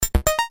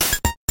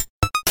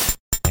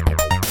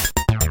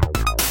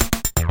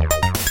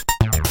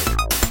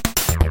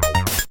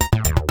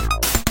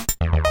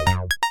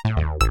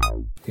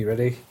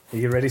ready? Are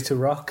you ready to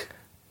rock?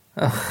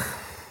 I'm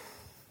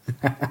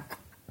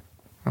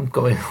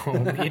going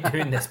home. You're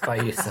doing this by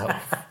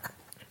yourself.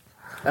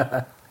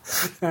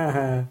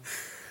 Hello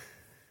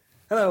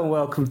and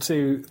welcome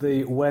to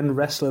the When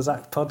Wrestlers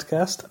Act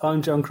podcast.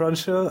 I'm John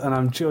Cronshaw and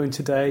I'm joined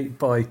today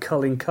by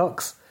Colin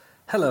Cox.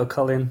 Hello,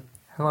 Colin.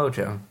 Hello,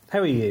 John. How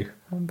are you?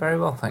 I'm very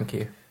well, thank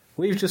you.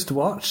 We've just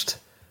watched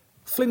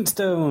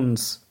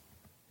Flintstones,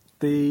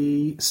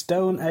 the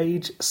Stone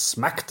Age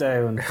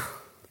Smackdown,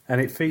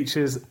 and it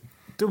features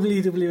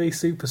WWE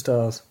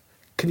superstars.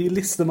 Can you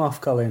list them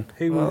off, Colin?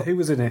 Who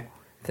was in it?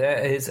 There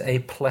is a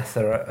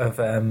plethora of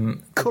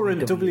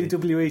Current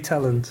WWE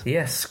talent.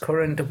 Yes,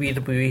 current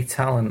WWE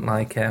talent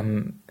like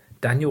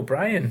Daniel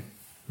Bryan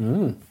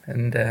and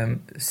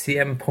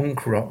CM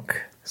Punk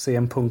Rock.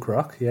 CM Punk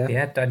Rock, yeah.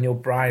 Yeah, Daniel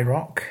Bry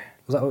Rock.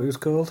 Was that what it was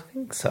called? I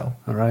think so.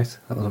 All right,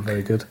 that wasn't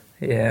very good.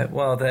 Yeah,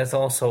 well, there's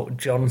also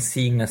John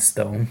Cena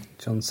Stone.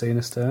 John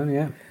Cena Stone,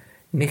 yeah.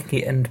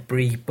 Nikki and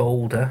Brie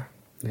Boulder.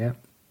 Yeah.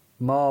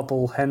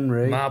 Marble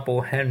Henry.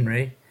 Marble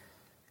Henry.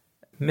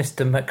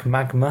 Mr.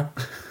 McMagma.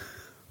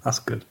 That's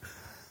good.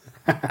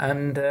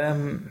 And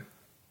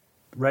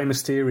Rey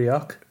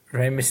Mysterio.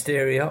 Rey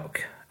Mysterio.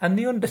 And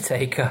The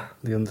Undertaker.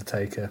 The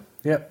Undertaker.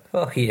 Yep.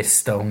 Well, he is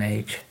Stone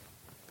Age.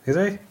 Is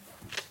he?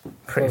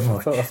 Pretty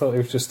much. I thought he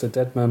was just a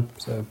dead man.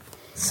 So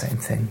same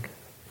thing.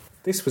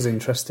 This was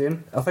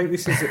interesting. I think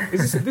this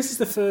is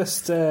the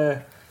first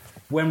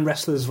When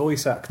Wrestlers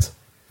Voice Act.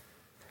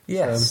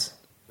 Yes.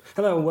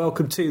 Hello and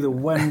welcome to the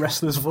When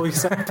Wrestlers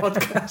Voice Act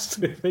podcast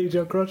with me,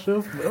 John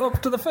Cronshaw. Up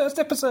to the first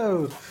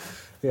episode.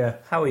 Yeah.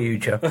 How are you,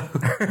 Joe?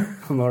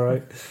 I'm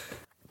alright.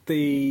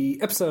 The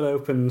episode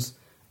opens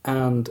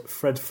and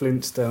Fred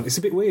Flintstone. It's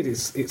a bit weird.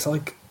 It's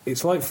like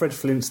Fred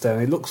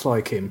Flintstone. It looks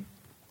like him,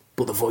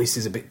 but the voice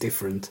is a bit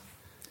different.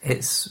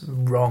 It's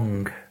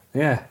wrong.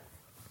 Yeah.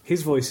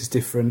 His voice is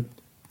different.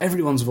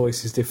 Everyone's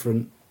voice is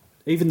different.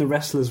 Even the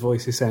wrestlers'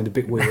 voices sound a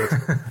bit weird.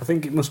 I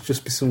think it must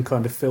just be some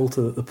kind of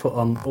filter that they put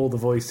on all the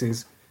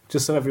voices,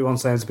 just so everyone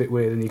sounds a bit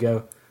weird. And you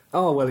go,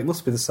 "Oh well, it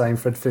must be the same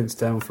Fred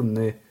Flintstone from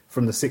the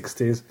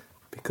 '60s,"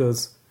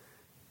 because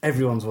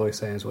everyone's voice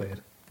sounds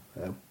weird.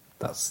 So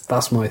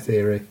that's my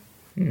theory.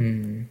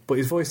 But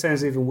his voice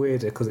sounds even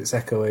weirder because it's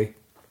echoey,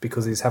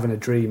 because he's having a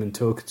dream and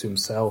talking to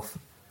himself,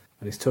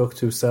 and he's talking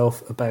to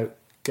himself about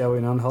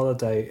going on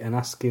holiday and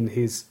asking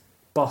his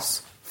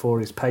boss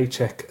for his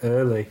paycheck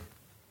early.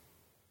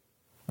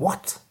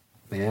 What?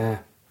 Yeah.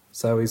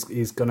 So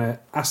he's going to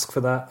ask for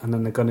that, and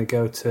then they're going to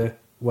go to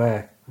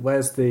where?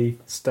 Where's the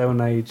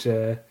Stone Age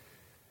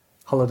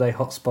holiday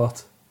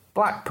hotspot?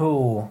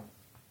 Blackpool.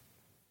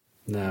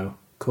 No.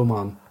 Come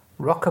on.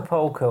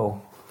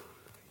 Rockapolco.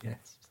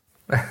 Yes.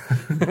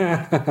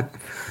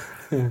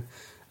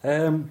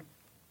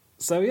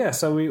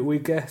 So we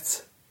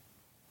get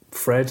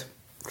Fred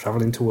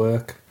travelling to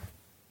work.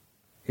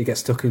 He gets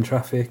stuck in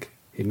traffic.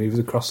 He moves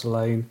across the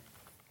lane.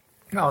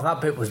 Oh,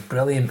 that bit was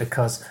brilliant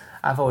because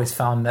I've always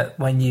found that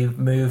when you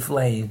move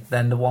lane,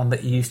 then the one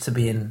that you used to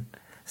be in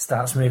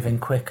starts moving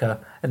quicker,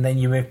 and then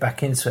you move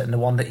back into it, and the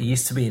one that you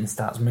used to be in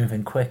starts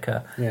moving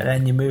quicker, and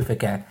then you move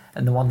again,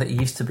 and the one that you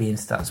used to be in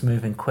starts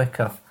moving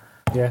quicker.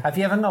 Yeah. Have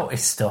you ever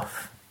noticed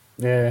stuff?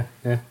 Yeah.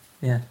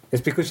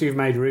 It's because you've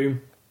made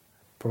room,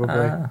 probably.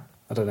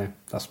 I don't know.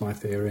 That's my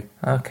theory.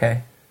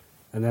 Okay.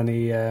 And then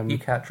you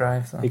can't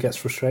drive, though. he gets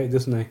frustrated,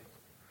 doesn't he?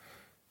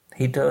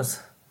 He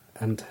does.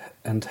 And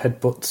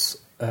headbutts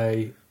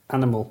a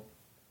animal.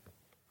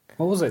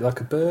 What was it? Like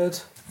a bird?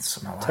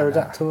 Something like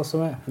Pterodactyl or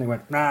something? And it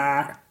went,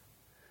 nah.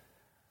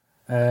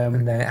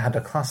 And then it had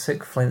a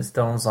classic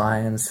Flintstones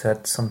line and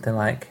said something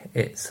like,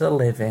 "It's a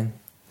living."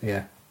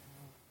 Yeah.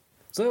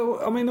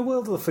 So, I mean, the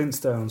world of the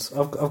Flintstones,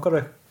 I've got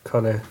to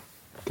kind of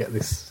get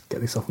this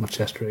off my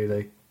chest,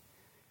 really.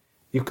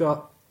 You've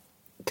got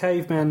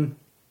cavemen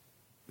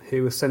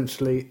who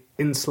essentially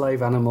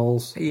enslave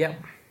animals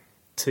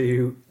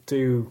to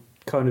do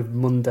kind of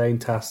mundane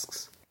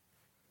tasks.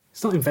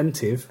 It's not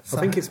inventive.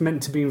 I think it's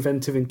meant to be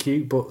inventive and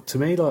cute, but to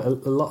me, like a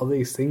lot of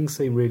these things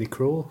seem really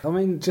cruel. I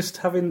mean, just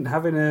having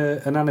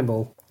an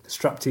animal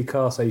strapped to your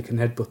car so you can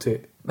headbutt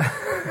it,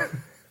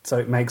 so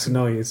it makes a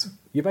noise.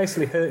 You're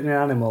basically hurting an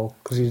animal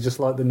because you just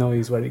like the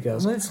noise where it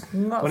goes. Well, it's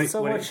not when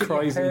so it much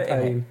cries in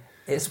pain.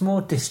 It's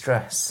more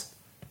distress.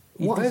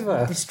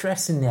 Whatever.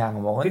 Distressing the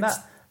animal, and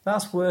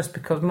that's worse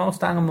because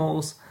most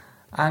animals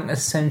aren't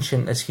as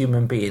sentient as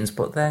human beings,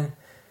 but then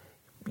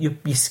you're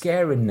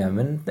scaring them,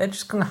 and they're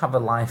just going to have a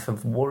life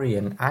of worry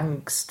and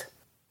angst.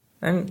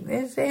 And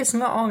it's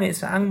not only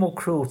it's animal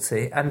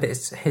cruelty, and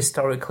it's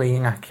historically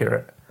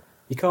inaccurate.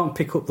 You can't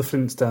pick up the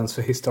Flintstones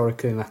for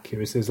historical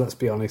inaccuracies, let's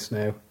be honest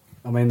now.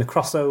 I mean, the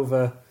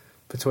crossover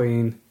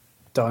between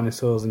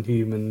dinosaurs and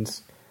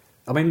humans.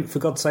 I mean, for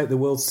God's sake, the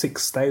world's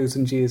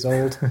 6,000 years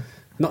old.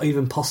 Not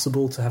even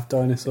possible to have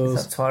dinosaurs.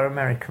 Is that to our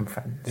American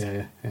friends?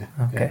 Yeah.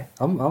 Okay.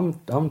 Yeah.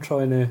 I'm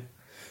trying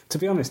to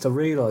be honest, I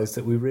realise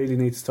that we really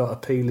need to start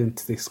appealing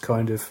to this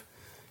kind of,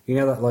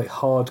 that like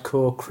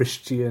hardcore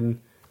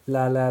Christian,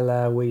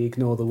 we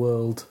ignore the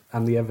world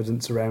and the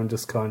evidence around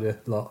us kind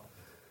of lot.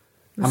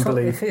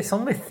 It's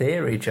only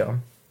theory,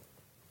 John.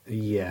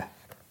 Yeah.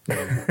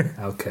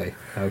 Okay.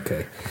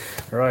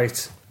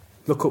 Right.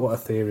 Look at what a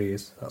theory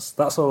is.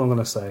 That's all I'm going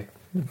to say.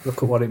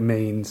 Look at what it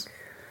means.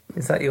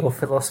 Is that your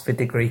philosophy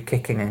degree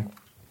kicking in?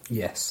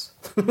 Yes.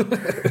 What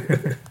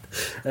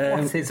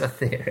is a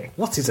theory?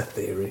 What is a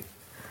theory?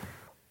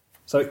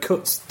 So it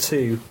cuts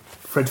to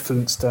Fred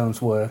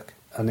Flintstone's work,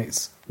 and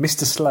it's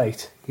Mr.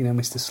 Slate. You know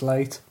Mr.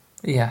 Slate?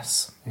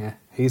 Yes. Yeah.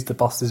 He's the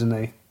boss, isn't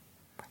he?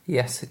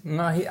 Yes.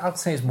 No, I'd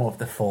say he's more of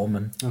the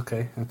foreman.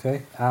 Okay.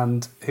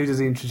 And who does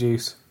he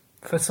introduce?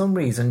 For some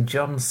reason,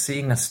 John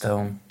Cena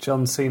Stone.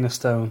 John Cena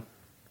Stone.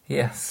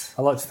 Yes.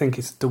 I like to think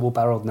it's a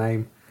double-barreled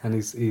name, and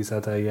he's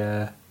had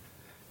a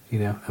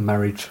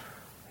marriage.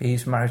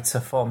 He's married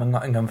to former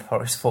Nottingham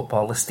Forest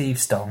footballer Steve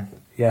Stone.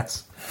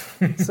 Yes.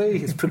 See,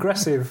 it's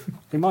progressive.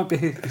 It might be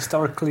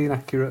historically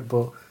inaccurate,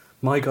 but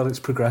my God, it's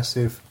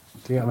progressive.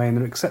 Do you know what I mean?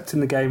 They're accepting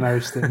the gay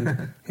marriage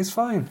thing. It's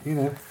fine,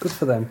 good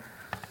for them.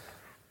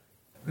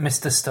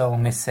 Mr.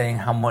 Stone is saying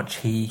how much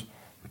he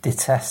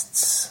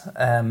detests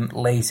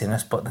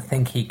laziness, but the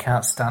thing he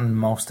can't stand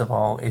most of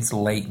all is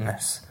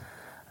lateness.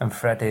 And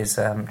Fred is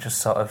just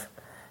sort of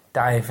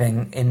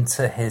diving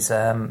into his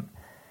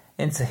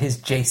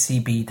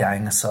JCB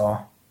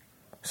dinosaur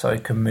so he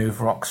can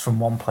move rocks from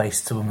one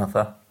place to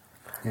another.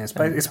 Yeah,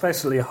 it's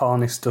basically a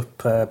harnessed up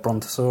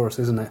Brontosaurus,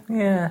 isn't it?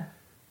 Yeah.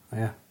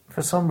 Yeah.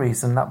 For some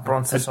reason, that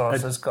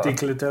Brontosaurus has got...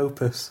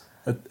 Diglodopus.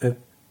 A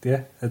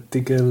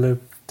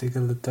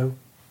Diglodopus.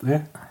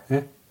 Yeah.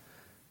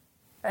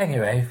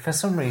 Anyway, for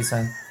some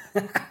reason,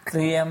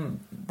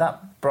 that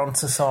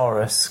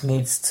Brontosaurus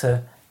needs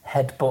to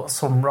headbutt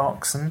some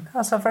rocks and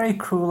has a very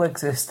cruel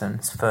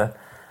existence for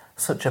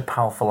such a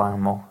powerful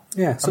animal.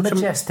 Yeah, a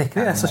majestic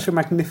animal. Yeah, such a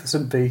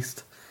magnificent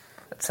beast.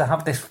 To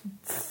have this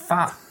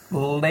fat,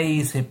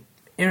 lazy,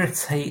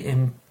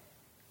 irritating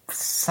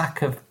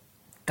sack of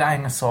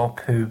dinosaur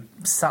poo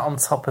sat on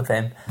top of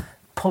him,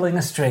 pulling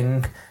a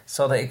string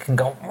so that it can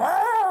go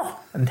 "Wah!"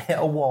 and hit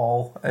a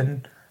wall,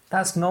 and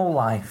that's no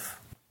life.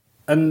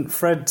 And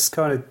Fred's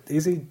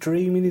is he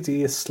dreaming? Is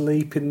he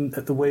asleep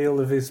at the wheel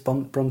of his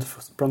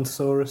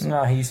Brontosaurus?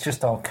 No, he's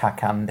just all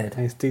cack-handed.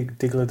 He's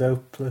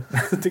Diglodopus.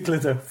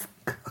 Diglodopus.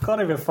 I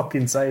can't even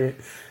fucking say it.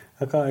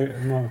 I can't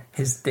even, no.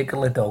 His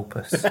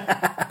Diglodopus.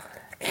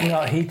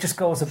 He just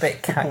goes a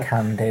bit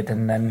cack-handed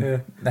and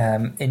then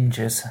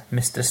injures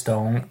Mr.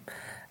 Stone.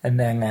 And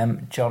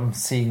then John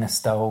Cena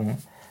Stone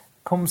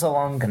comes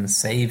along and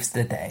saves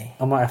the day.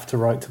 I might have to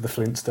write to the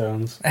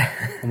Flintstones.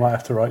 I might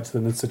have to write to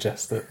them and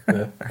suggest that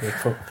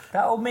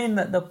That'll mean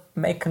that they'll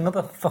make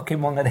another fucking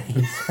one of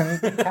these.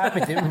 And they can't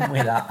be doing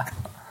with that.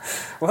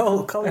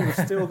 Well, Colin, we've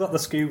still got the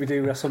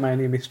Scooby-Doo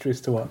WrestleMania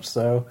mysteries to watch,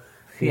 so...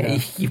 Yeah,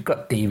 you've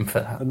got Dean for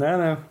that.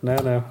 No.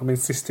 I'm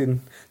insisting.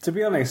 To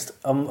be honest,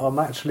 I'm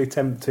actually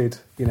tempted.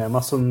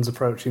 My son's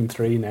approaching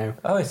 3 now.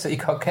 Oh, so you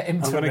can't get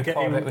him to I'm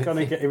going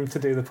to get him to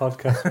do the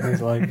podcast when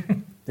he's like,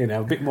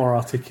 a bit more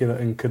articulate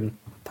and can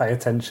pay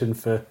attention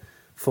for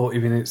 40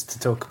 minutes to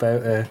talk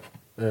about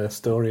a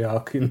story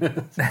arc.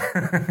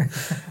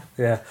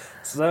 Yeah.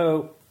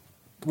 So,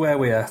 where are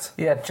we at?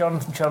 Yeah,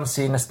 John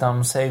Cena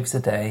Stone saves the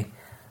day,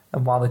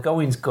 and while the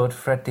going's good,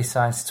 Fred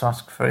decides to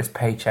ask for his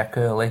paycheck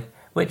early,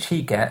 which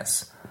he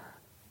gets,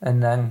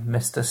 and then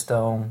Mr.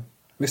 Stone...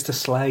 Mr.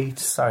 Slade.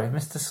 Sorry,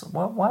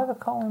 why do they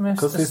call him Mr.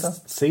 Stone? Because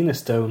it's Cena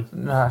Stone.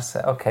 No, that's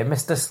it. Okay,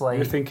 Mr. Slade.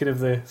 You're thinking of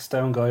the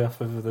Stone guy off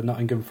of the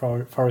Nottingham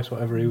Forest,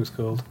 whatever he was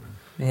called.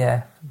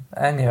 Yeah.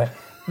 Anyway,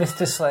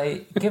 Mr.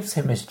 Slade gives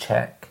him his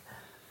cheque,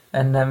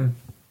 and then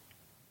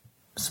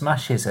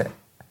smashes it.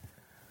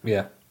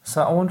 Yeah.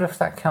 So I wonder if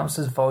that counts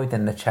as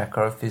voiding the cheque,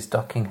 or if he's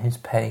docking his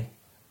pay.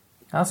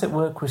 How does it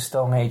work with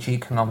Stone Age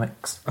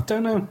economics? I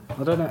don't know.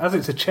 As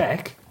it's a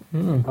cheque. I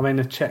mean,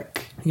 a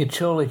cheque. You'd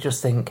surely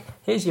just think,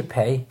 here's your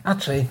pay.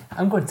 Actually,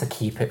 I'm going to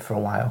keep it for a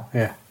while.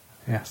 Yeah.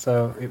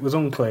 So it was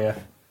unclear.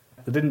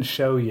 They didn't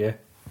show you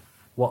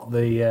what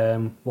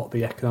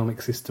the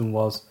economic system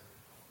was.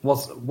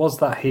 Was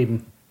that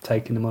him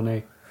taking the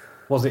money?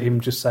 Was it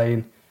him just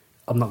saying,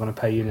 "I'm not going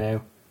to pay you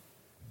now"?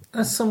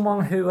 As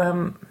someone who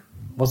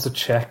was the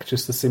cheque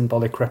just a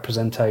symbolic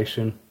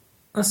representation?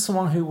 As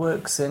someone who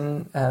works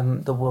in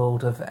the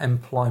world of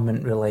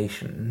employment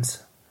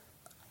relations,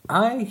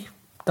 I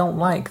don't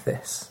like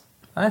this.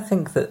 I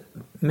think that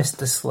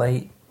Mr.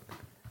 Slate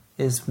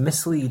is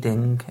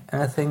misleading,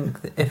 and I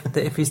think that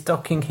if he's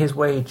docking his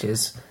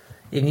wages,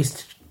 he needs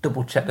to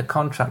double check the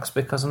contracts,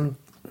 because I'm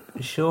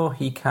sure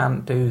he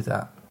can't do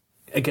that.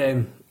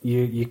 Again,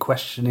 you're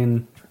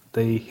questioning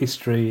the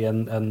history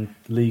and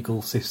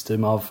legal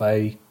system of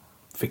a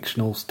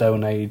fictional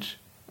Stone Age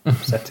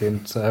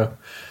setting, so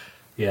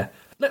yeah.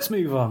 Let's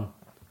move on.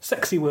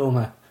 Sexy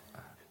Wilma.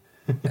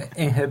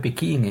 In her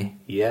bikini.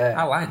 Yeah.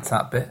 I liked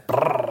that bit.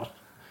 Brrr.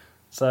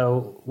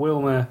 So,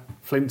 Wilma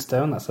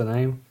Flintstone, that's her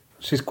name.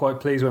 She's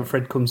quite pleased when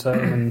Fred comes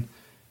home, and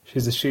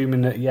she's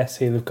assuming that, yes,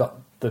 here they've got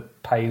the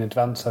pay in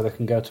advance so they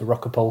can go to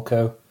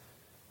Rockapolco.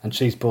 And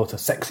she's bought a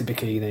sexy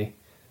bikini,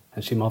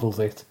 and she models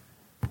it.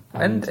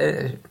 And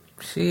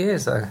she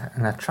is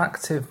an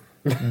attractive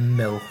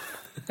MILF.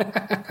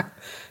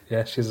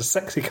 Yeah, she's a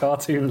sexy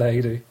cartoon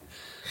lady.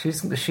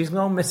 She's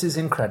no Mrs.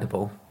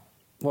 Incredible.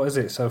 What is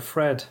it? So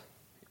Fred...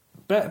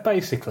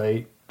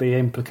 Basically, the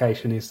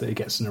implication is that he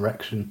gets an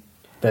erection.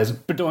 There's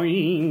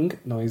ba-doing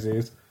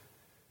noises,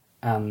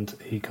 and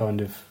he kind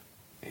of...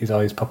 his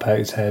eyes pop out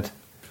his head,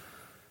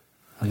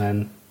 and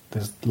then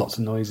there's lots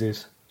of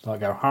noises. Like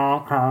go,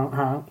 honk, honk,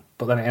 honk.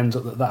 But then it ends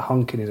up that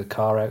honking is a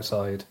car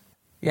outside.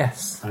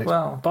 Yes, And it's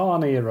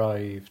Barney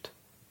arrived.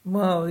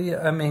 Well, yeah,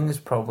 I mean, he's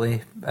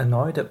probably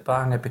annoyed at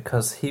Barney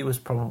because he was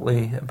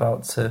probably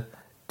about to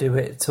do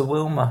it to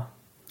Wilma.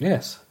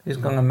 Yes. He's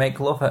going to make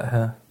love at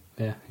her.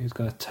 Yeah, he's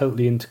going to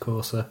totally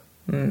intercourse her.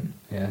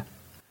 Yeah.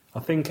 I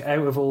think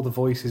out of all the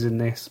voices in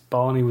this,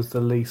 Barney was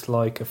the least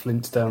like a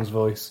Flintstones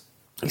voice.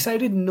 He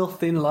sounded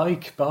nothing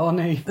like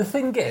Barney. The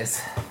thing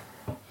is,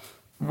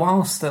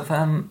 whilst I've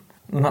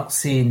not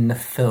seen the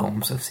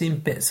films, I've seen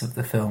bits of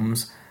the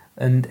films,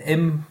 and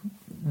in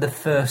the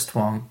first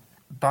one,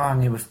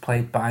 Barney was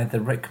played by the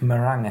Rick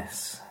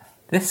Moranis.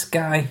 This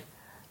guy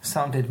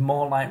sounded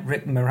more like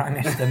Rick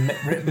Moranis than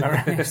Rick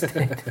Moranis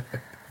did.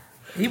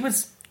 He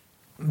was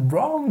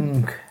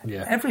wrong.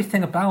 Yeah.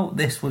 Everything about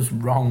this was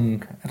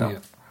wrong.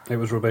 It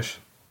was rubbish.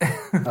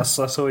 that's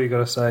all you got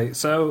to say.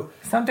 So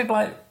It sounded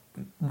like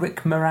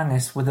Rick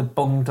Moranis with a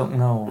bunged up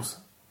nose.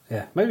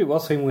 yeah, maybe it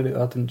was him when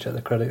I didn't check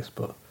the credits,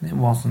 but It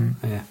wasn't.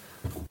 yeah.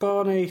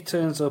 Barney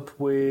turns up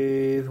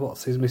with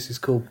what's his missus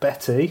called,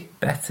 Betty.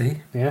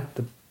 Betty? Yeah,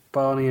 the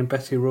Barney and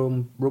Betty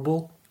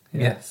Rubble.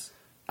 Yeah. Yes.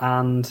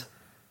 And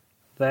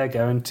they're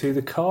going to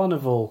the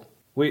carnival,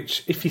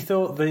 which, if you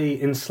thought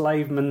the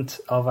enslavement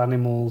of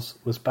animals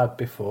was bad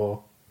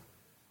before,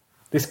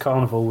 this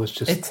carnival was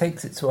just... It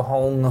takes it to a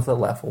whole nother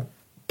level.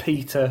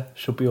 PETA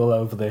should be all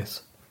over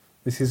this.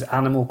 This is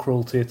animal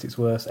cruelty at its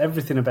worst.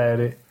 Everything about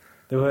it.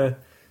 There were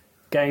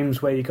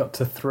games where you got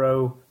to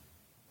throw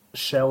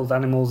shelled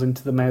animals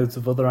into the mouths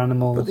of other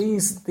animals. But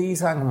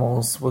these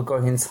animals were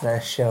going into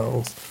their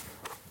shells,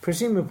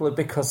 presumably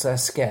because they're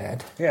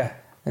scared. Yeah.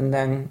 And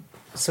then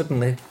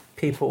suddenly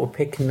people were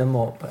picking them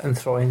up and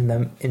throwing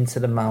them into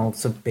the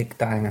mouths of big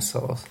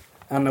dinosaurs.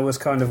 And there was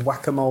kind of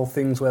whack-a-mole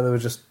things where they were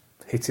just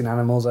hitting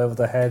animals over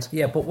the head.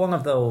 Yeah, but one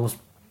of those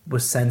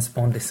was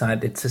sensible and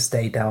decided to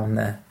stay down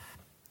there.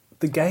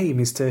 The game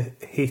is to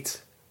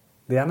hit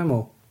the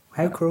animal.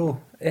 How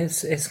cruel.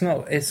 It's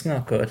not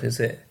good, is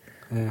it?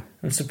 Yeah.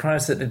 I'm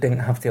surprised that they didn't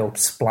have the old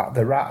Splat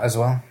the Rat as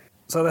well.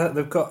 So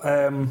they've got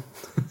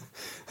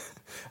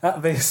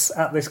at this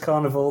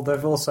carnival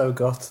they've also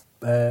got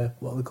what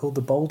are they called,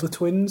 the Boulder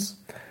Twins.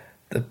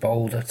 The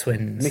Boulder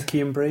Twins. Nicky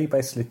and Bree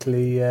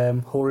basically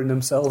whoring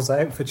themselves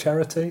out for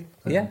charity.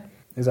 Yeah.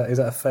 Is that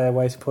a fair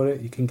way to put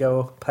it? You can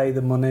go pay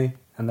the money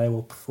and they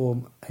will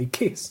perform a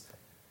kiss.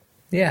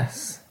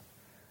 Yes.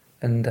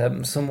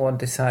 And someone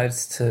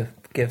decides to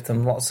give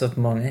them lots of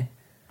money,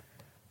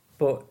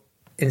 but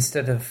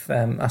instead of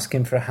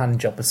asking for a hand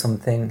job or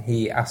something,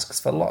 he asks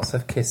for lots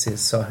of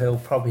kisses, so he'll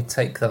probably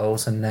take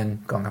those and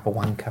then go and have a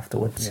wank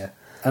afterwards. Yeah.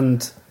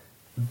 And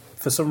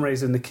for some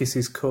reason the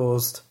kisses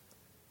caused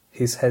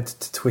his head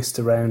to twist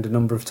around a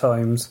number of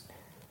times.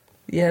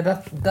 Yeah,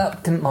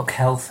 that didn't look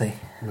healthy.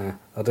 No,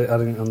 I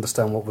didn't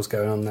understand what was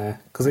going on there.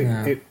 Because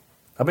I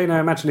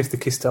imagine if they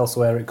kissed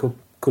elsewhere it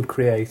could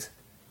create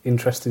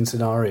interesting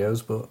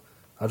scenarios, but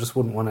I just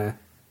wouldn't want to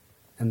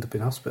end up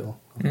in hospital.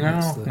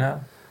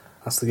 No.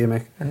 That's the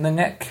gimmick. And the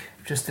neck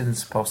just isn't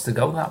supposed to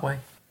go that way.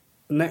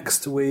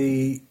 Next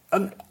I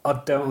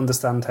don't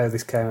understand how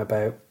this came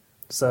about.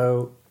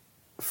 So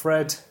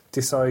Fred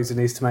decides he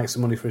needs to make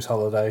some money for his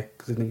holiday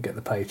because he didn't get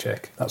the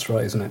paycheck. That's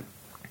right, isn't it?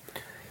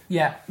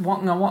 Yeah,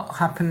 what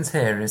happens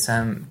here is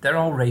they're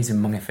all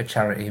raising money for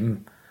charity,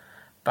 and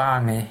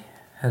Barney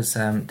has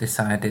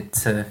decided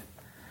to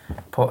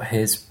put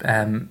his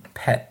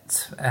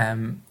pet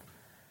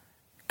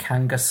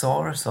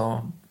Kangasaurus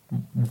or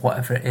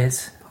whatever it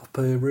is.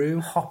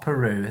 Hopperoo?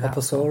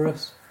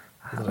 Hoppersaurus.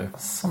 I don't know.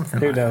 Something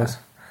Who like knows?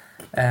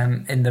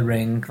 that. In the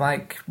ring,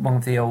 like one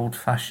of the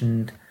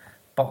old-fashioned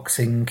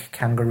boxing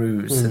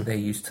kangaroos that they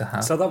used to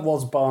have. So that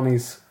was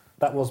Barney's.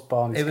 It was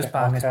Barney's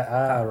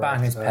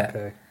pet.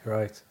 Okay,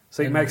 right.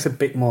 So it makes a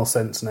bit more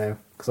sense now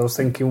because I was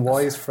thinking,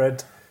 why is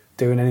Fred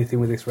doing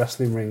anything with this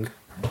wrestling ring?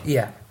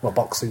 Yeah. Well,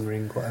 boxing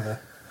ring, whatever.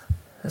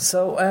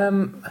 So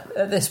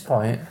at this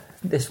point,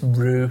 this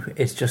Roo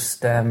is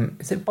just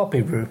is it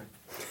Bobby Roo?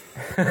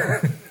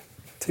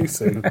 Too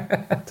soon.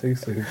 Too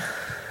soon.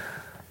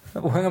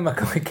 When am I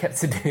going to get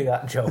to do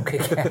that joke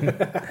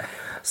again?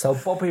 So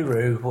Bobby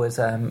Roo was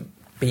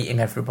beating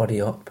everybody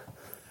up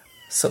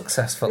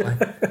successfully.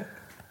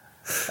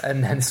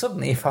 And then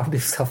suddenly he found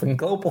himself in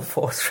Global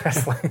Force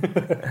Wrestling.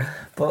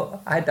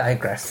 But I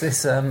digress.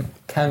 This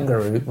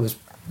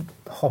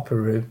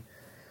Hopperoo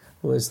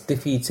was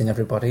defeating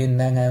everybody, and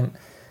then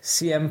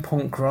CM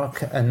Punk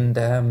Rock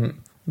and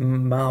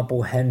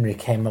Marble Henry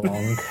came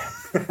along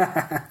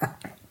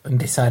and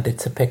decided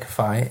to pick a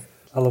fight.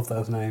 I love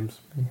those names.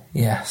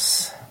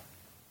 Yes.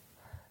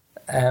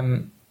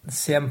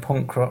 CM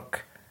Punk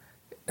Rock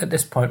at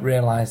this point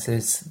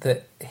realises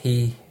that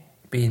he,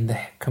 being the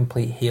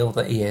complete heel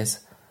that he is,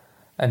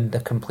 and the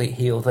complete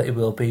heel that he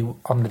will be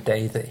on the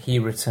day that he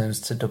returns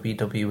to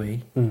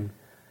WWE,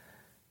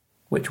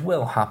 which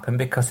will happen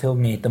because he'll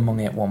need the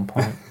money at one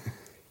point,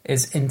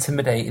 is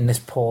intimidating this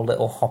poor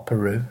little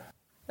hopperoo,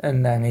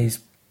 and then he's,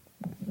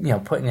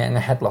 putting it in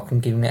a headlock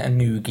and giving it a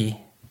noogie.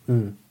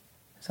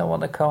 Is that what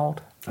they're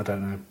called? I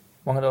don't know.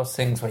 One of those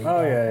things where you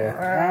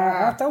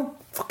don't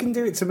fucking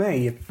do it to me,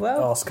 you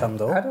arse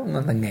candle. I don't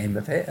know the name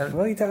of it.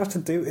 Well, you don't have to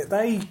do it.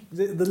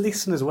 The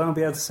listeners won't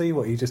be able to see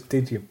what you just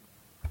did, you...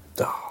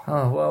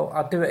 Oh, well,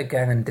 I'll do it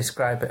again and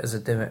describe it as I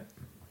do it.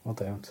 Well,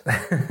 don't.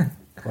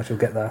 Well, you'll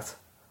get that.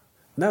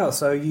 No,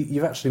 so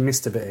you've actually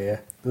missed a bit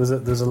here.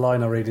 There's a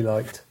line I really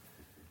liked.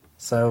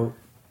 So,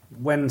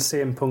 when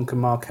CM Punk and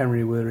Mark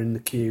Henry were in the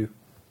queue,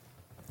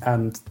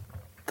 and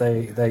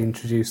they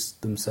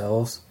introduced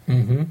themselves,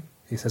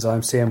 he says,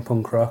 "I'm CM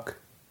Punk Rock,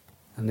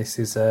 and this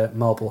is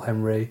Marble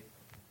Henry."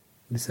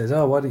 And he says,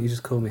 "Oh, why don't you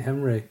just call me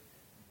Henry?"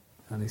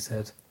 And he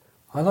said,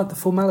 "I like the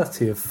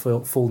formality of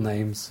full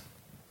names."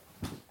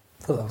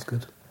 I thought that was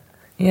good.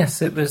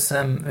 Yes, it was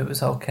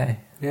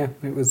okay. Yeah,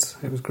 it was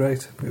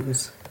great. It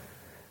was,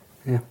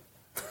 yeah.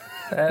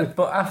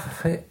 But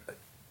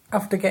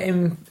after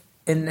getting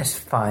in this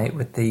fight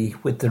with the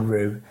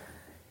Roo,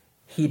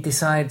 he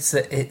decides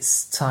that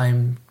it's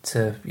time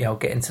to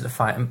get into the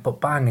fight. But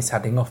Bang has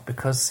had enough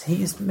because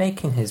he's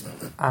making his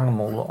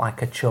animal look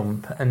like a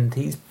chump, and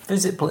he's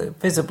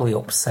visibly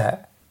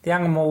upset. The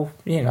animal,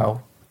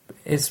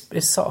 is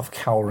sort of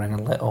cowering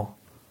a little.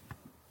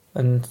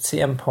 And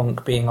CM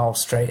Punk being all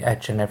straight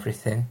edge and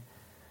everything,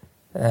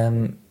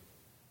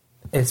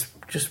 it's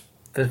just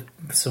for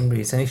some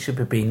reason he should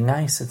be being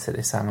nicer to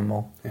this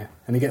animal. Yeah,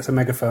 and he gets a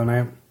megaphone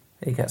out.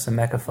 He gets a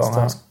megaphone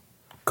Starts out.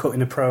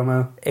 Cutting a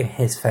promo. In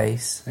his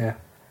face. Yeah.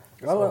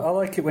 I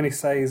like it when he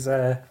says,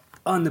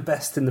 "I'm the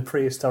best in the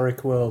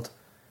prehistoric world,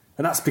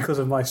 and that's because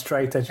of my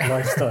straight edge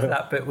lifestyle."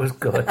 That bit was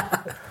good.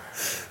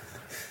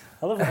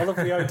 I love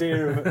the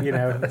idea of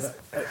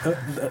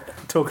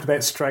talking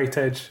about straight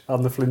edge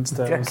on the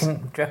Flintstones. Do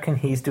you reckon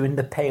he's doing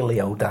the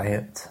paleo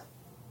diet?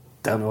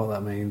 Don't know what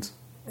that means.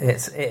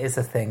 It is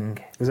a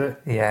thing. Is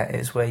it? Yeah,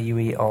 it's where you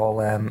eat all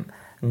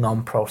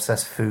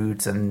non-processed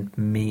foods and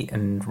meat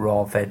and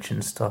raw veg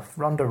and stuff.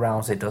 Ronda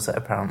Rousey does it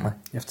apparently.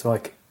 You have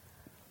to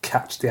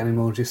catch the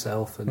animals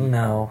yourself. And...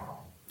 No,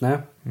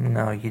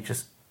 No, you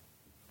just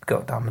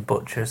go down the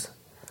butchers.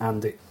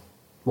 And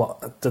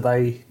do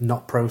they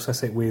not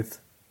process it with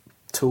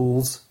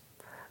tools?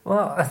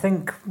 Well, I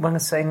think when I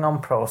say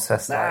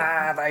non-processed...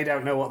 they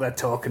don't know what they're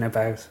talking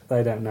about.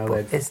 They don't know.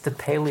 It's the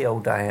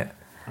paleo diet.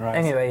 Right.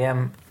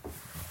 Anyway,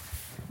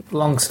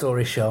 long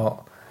story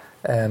short,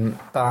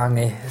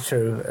 Barney,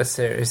 through a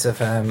series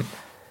of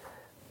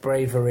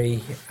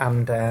bravery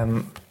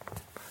and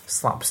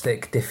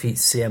slapstick,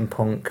 defeats CM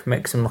Punk,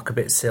 makes him look a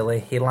bit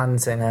silly. He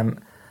lands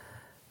in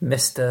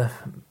Mr.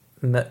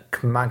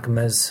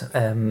 McMagma's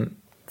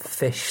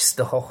fish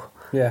store.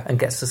 Yeah. And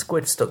gets the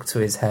squid stuck to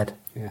his head.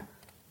 Yeah.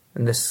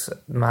 And this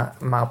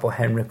Marble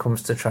Henry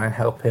comes to try and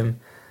help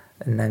him,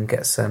 and then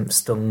gets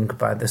stung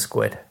by the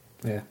squid.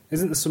 Yeah.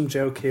 Isn't there some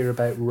joke here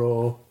about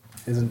raw?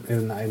 Isn't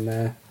that in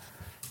there?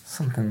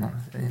 Something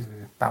like that.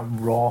 About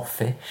raw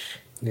fish.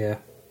 Yeah.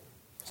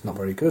 It's not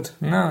very good.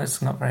 No,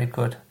 it's not very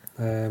good.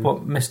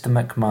 But Mr.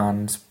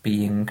 McMahon's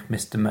being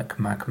Mr.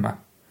 McMagma.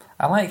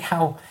 I like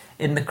how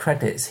in the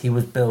credits he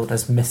was billed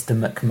as Mr.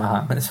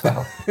 McMahon as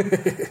well.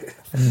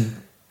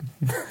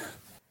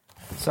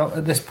 So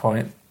at this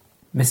point,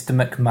 Mr.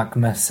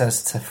 McMagma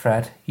says to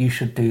Fred, "You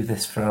should do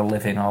this for a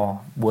living,"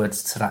 or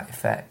words to that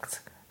effect.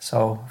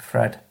 So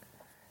Fred,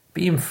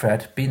 being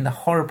the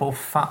horrible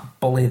fat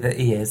bully that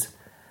he is,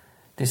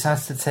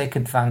 decides to take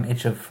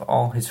advantage of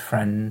all his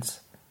friends.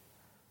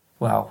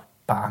 Well,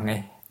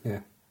 Barney.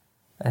 Yeah.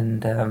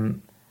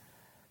 And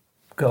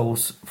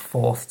goes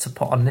forth to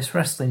put on this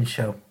wrestling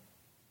show.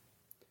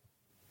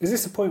 Is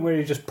this the point where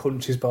he just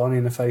punches Barney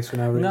in the face for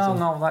no reason?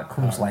 No, that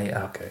comes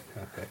later. Okay.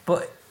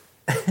 But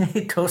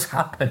it does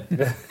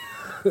happen.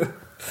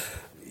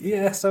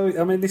 Yeah, so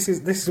I mean, this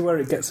is where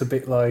it gets a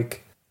bit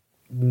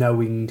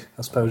knowing,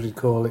 I suppose you'd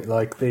call it.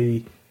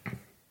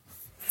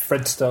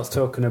 Fred starts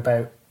talking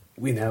about,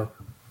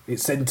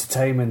 it's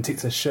entertainment,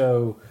 it's a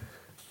show,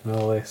 and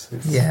all this.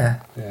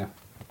 Yeah.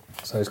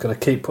 So he's going to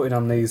keep putting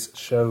on these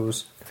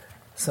shows.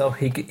 So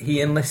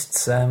he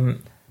enlists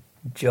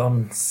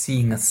John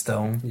Cena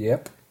Stone.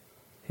 Yep.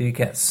 Who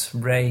gets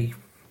Ray.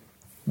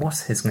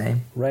 What's his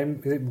name?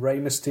 Is it Ray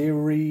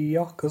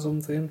Mysterio or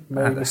something?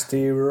 Ray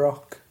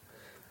Mysterio.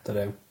 Don't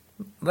know.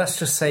 Let's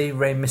just say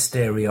Ray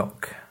Mysterio.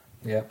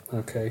 Yeah.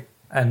 Okay.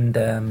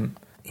 And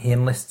he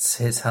enlists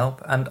his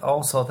help, and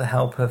also the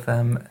help of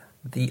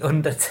the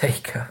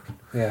Undertaker.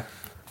 Yeah.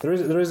 There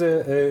is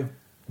a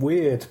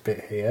weird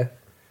bit here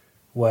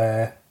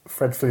where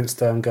Fred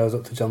Flintstone goes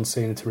up to John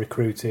Cena to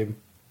recruit him,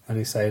 and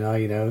he's saying,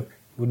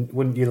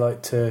 wouldn't you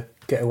like to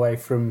get away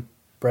from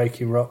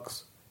breaking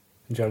rocks?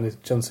 And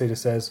John Cena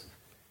says,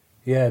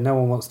 "Yeah, no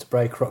one wants to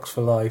break rocks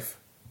for life."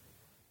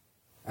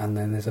 And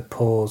then there's a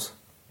pause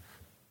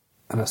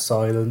and a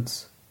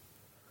silence.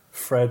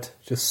 Fred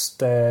just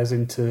stares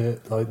into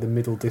the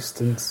middle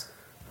distance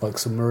like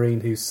some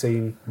Marine who's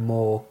seen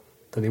more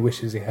than he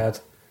wishes he had.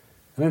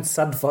 And then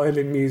sad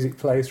violin music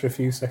plays for a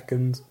few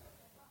seconds.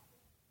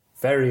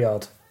 Very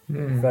odd.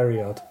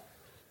 Very odd.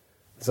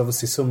 There's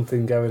obviously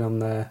something going on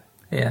there.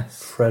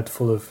 Yes. Fred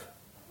full of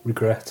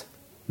regret,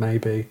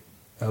 maybe,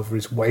 over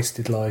his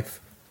wasted life.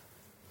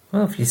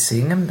 Well, have you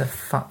seen him, the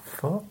fat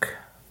fuck?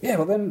 Yeah,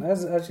 well then,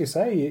 as you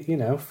say, you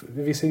know,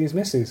 have you seen his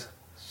missus?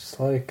 It's just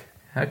like...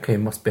 Okay, he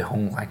must be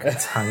hung like a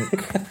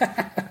tank.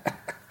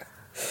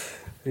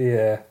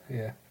 Yeah.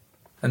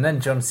 And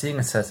then John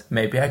Cena says,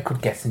 maybe I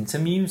could get into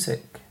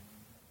music.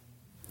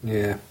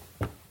 Yeah.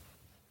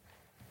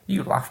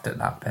 You laughed at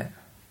that bit.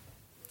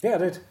 Yeah, I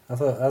did. I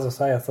thought, as I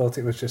say, I thought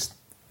it was just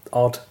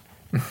odd.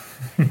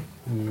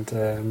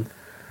 And,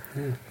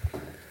 yeah.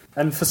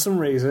 And for some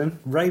reason,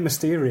 Rey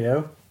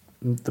Mysterio,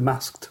 the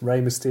masked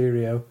Rey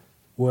Mysterio,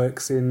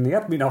 works in the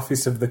admin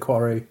office of the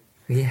Quarry.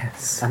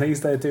 Yes. And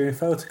he's there doing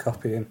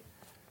photocopying.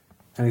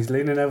 And he's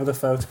leaning over the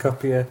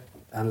photocopier,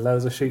 and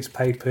loads of sheets of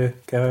paper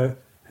go out,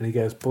 and he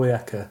goes,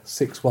 Boyaka,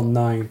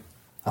 619.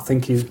 I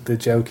think the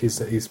joke is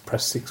that he's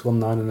pressed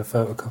 619 on the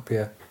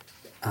photocopier,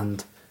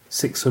 and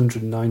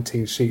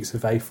 619 sheets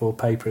of A4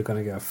 paper are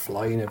going to go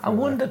flying everywhere. I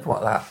wondered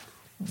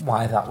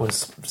why that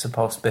was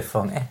supposed to be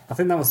funny. I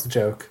think that was the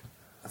joke.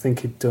 I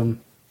think he'd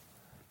done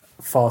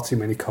far too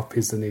many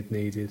copies than he'd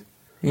needed.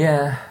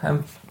 Yeah,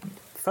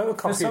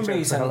 Photocopying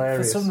jokes are for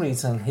hilarious. some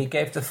reason, he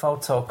gave the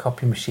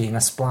photocopy machine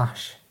a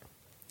splash.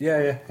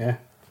 Yeah.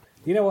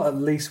 You know what? At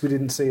least we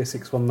didn't see a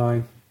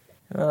 619.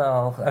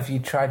 Well, have you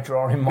tried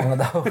drawing one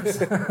of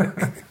those?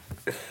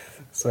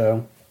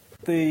 So,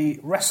 the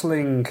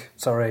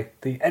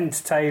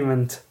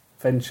entertainment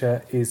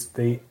venture is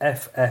the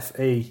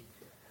FFE,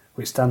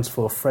 which stands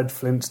for Fred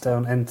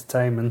Flintstone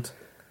Entertainment.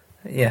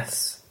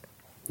 Yes.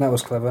 That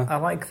was clever. I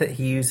like that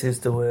he uses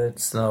the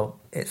words, no,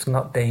 it's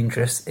not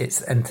dangerous,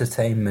 it's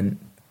entertainment.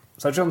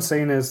 So John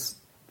Cena's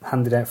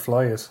handed out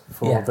flyers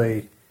for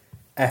the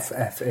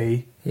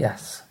FFE.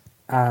 Yes.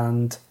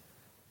 And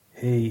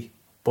he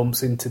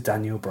bumps into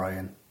Daniel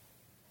Bryan.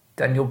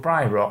 Daniel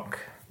Bryrock.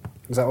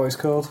 Is that what it's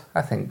called?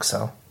 I think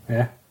so.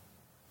 Yeah.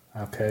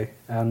 Okay.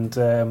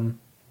 And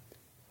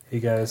he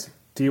goes,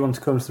 do you want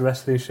to come to the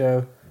wrestling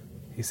show?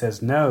 He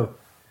says, no.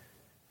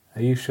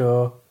 Are you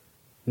sure?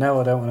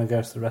 No, I don't want to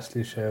go to the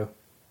wrestling show.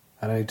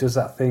 And he does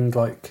that thing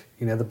like,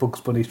 you know, the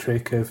Bugs Bunny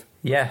trick of...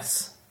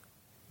 Yes.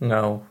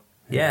 No.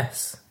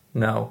 Yes.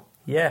 No.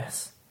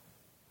 Yes.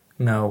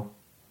 No.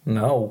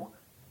 No.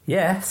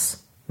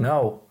 Yes.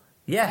 No.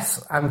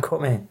 Yes, I'm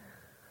coming.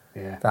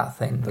 Yeah. That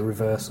thing. The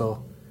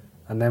reversal.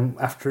 And then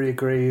after he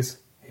agrees,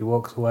 he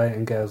walks away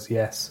and goes,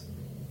 yes,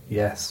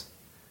 yes,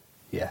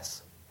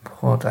 yes.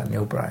 Poor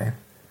Daniel Bryan.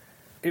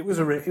 It was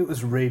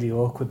really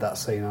awkward, that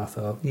scene, I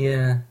thought.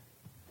 Yeah.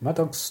 My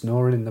dog's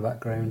snoring in the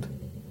background.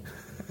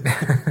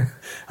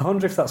 I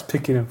wonder if that's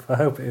picking up. I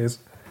hope it is.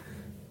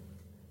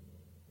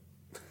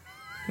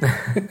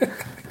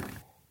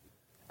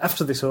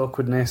 After this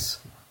awkwardness,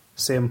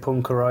 CM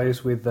Punk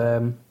arrives with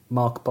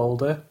Mark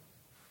Boulder.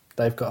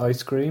 They've got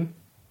ice cream.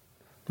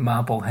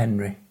 Marble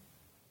Henry.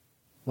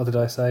 What did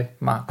I say?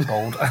 Mark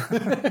Boulder.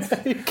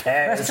 Who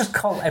cares? Let's just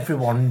call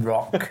everyone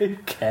Rock. Who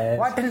cares?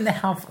 Why didn't they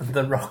have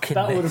the Rock in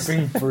That this? would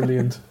have been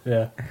brilliant,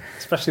 yeah.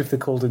 Especially if they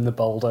called him the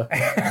Boulder.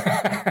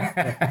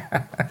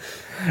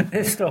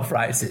 This stuff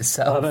writes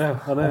itself.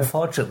 I know.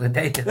 Unfortunately,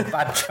 they did a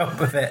bad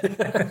job of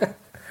it.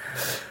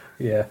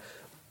 Yeah.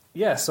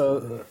 Yeah,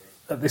 so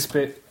at this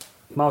bit,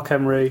 Mark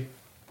Henry...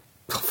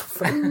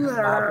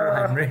 Marble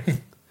Henry.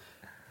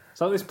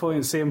 So at this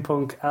point, CM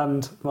Punk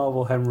and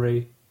Marble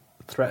Henry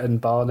threaten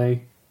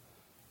Barney.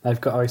 They've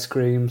got ice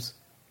creams.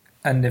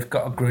 And they've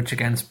got a grudge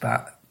against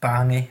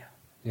Barney.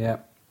 Yeah.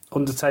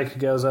 Undertaker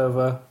goes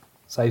over,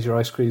 says your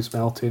ice cream's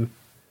melting,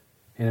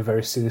 in a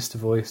very sinister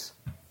voice,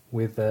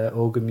 with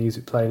organ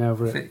music playing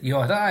over it.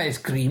 Your ice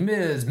cream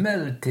is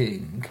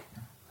melting.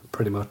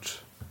 Pretty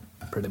much.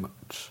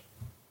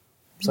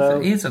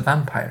 So He's a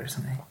vampire,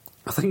 isn't he?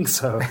 I think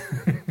so.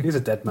 He's a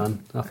dead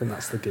man. I think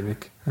that's the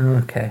gimmick.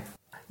 Okay.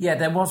 Yeah,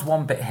 there was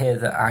one bit here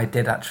that I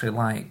did actually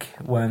like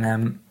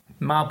when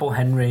Marble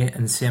Henry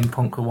and CM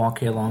Punk were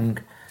walking along,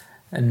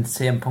 and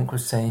CM Punk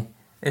was saying,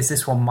 "Is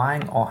this one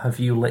mine or have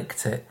you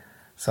licked it?"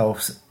 So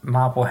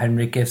Marble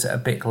Henry gives it a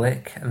big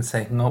lick and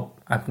saying, "Nope,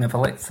 I've never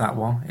licked that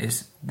one.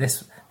 It's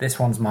this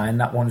one's mine.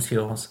 That one's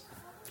yours."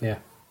 Yeah.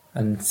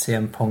 And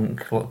CM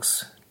Punk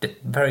looks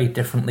very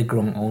differently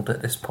gruntled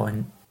at this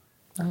point.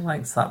 I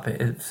liked that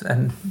bit,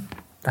 and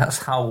that's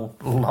how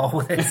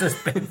low this has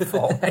been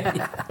for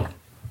me.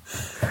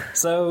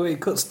 So it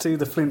cuts to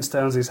the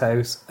Flintstones'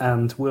 house,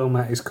 and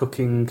Wilma is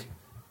cooking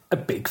a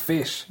big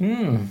fish.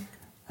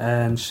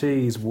 And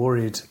she's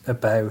worried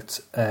about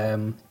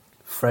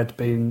Fred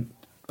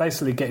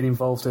basically getting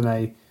involved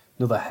in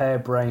another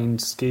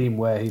harebrained scheme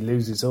where he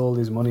loses all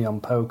his money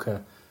on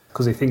poker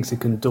because he thinks he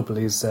can double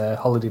his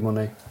holiday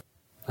money.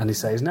 And he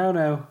says,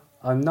 no,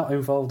 I'm not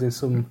involved in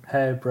some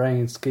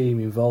harebrained scheme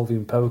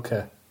involving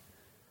poker.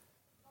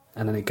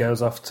 And then he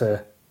goes off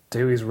to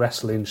do his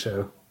wrestling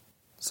show.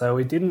 So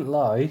he didn't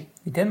lie.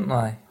 He didn't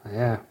lie.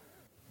 Yeah.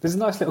 There's a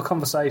nice little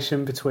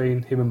conversation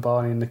between him and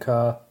Barney in the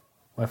car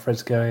where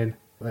Fred's going,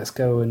 let's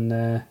go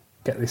and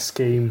get this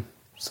scheme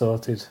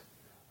sorted.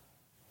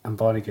 And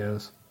Barney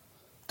goes,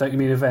 don't you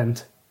mean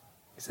event?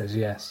 He says,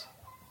 yes,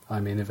 I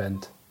mean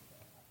event.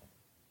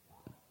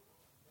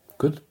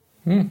 Good?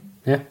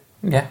 Yeah?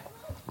 Yeah.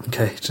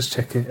 Okay, just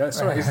checking.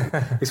 Sorry,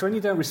 it's when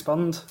you don't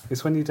respond.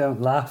 It's when you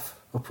don't laugh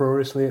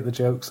uproariously at the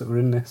jokes that were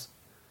in this.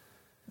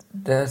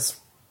 There's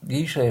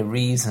usually a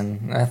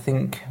reason. I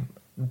think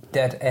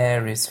dead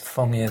air is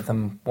funnier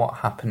than what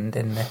happened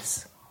in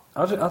this.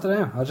 I don't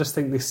know. I just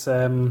think this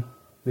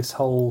this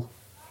whole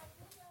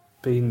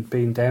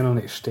being down on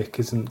it shtick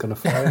isn't going to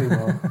fly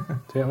anymore.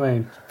 Do you know what I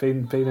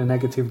mean? Being a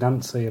negative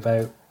Nancy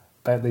about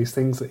these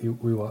things that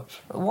we watch.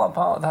 What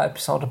about that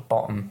episode of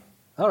Bottom?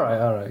 All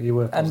right. You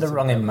were And The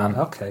Wronging Man.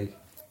 Okay.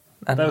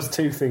 And, those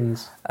two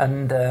things.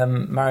 And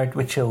Married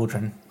with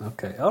Children.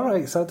 Okay. All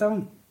right. So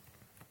don't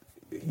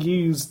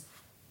use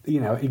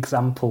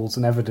examples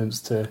and evidence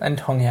to And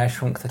Honey, I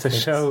Shrunk the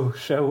Kids. show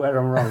where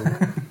I'm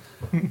wrong.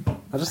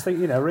 I just think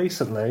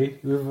recently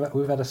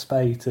we've had a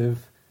spate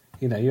of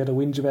you had a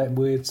whinge about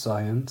weird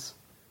science.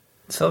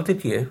 So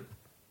did you.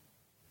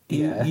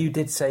 Yeah. You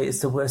did say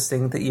it's the worst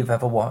thing that you've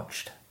ever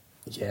watched.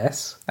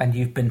 Yes. And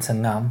you've been to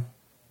Nam.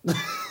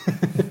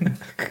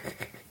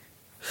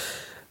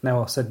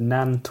 No, I said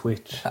Nan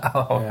Twitch.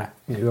 Oh. Yeah,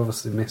 you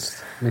obviously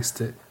missed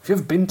it. Have you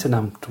ever been to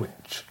Nam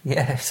Twitch?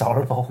 Yeah, it's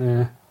horrible.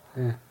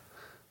 Yeah.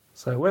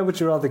 So where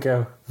would you rather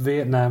go,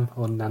 Vietnam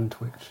or Nan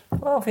Twitch?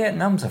 Well,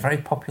 Vietnam's a very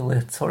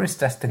popular tourist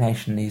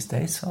destination these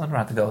days, so I'd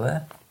rather go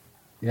there.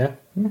 Yeah?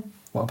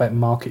 What about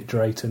Market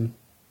Drayton?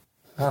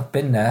 I've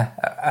been there.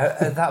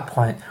 At that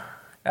point,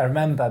 I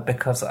remember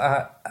because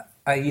I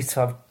used to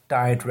have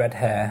dyed red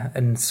hair,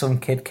 and some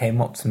kid came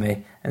up to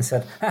me and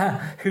said,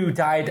 who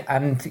dyed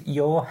and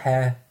your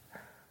hair?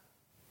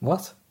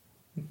 What?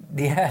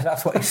 Yeah,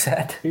 that's what he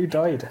said. Who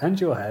died?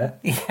 And your hair?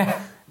 Yeah.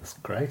 That's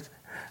great.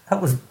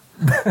 That was...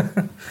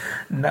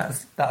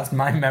 that's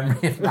my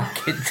memory of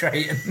Market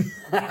Drayton.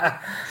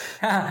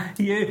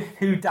 You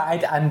who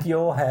died and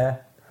your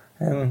hair.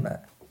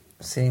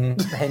 Seeing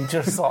him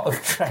just sort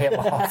of trail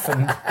off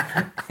and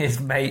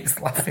his mates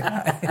laughing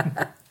at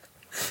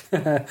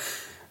him.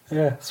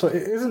 Yeah, so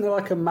isn't there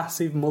like a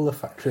massive Muller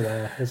factory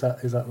there? Is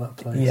that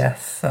place?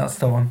 Yes, that's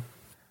the one.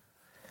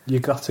 You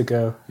got to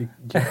go.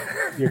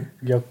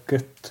 You're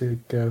good to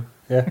go.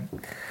 Yeah.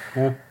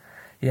 Yeah.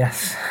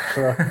 Yes.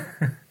 Sure.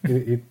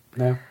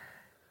 No.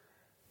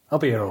 I'll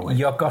be here all week.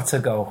 You got to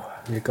go.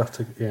 You got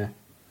to. Yeah.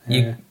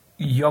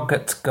 You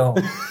got to go.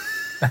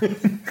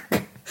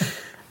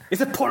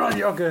 It's a pun on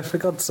yogurt, for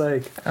God's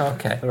sake.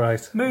 Okay. All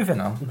right.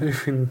 Moving on.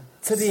 Moving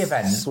to the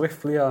event.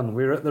 Swiftly on.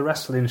 We're at the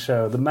wrestling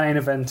show, the main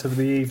event of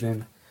the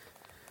evening.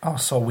 Oh,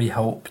 so we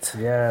hoped.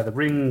 Yeah, the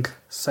ring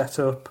set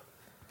up.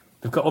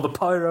 They've got all the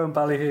pyro and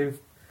ballyhoo.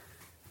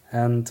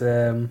 And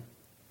they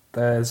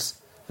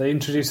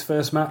introduce the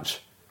first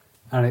match,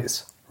 and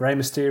it's Rey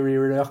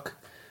Mysterio Rock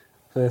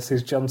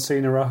versus John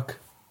Cena Rock.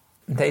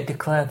 They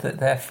declare that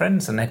they're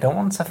friends and they don't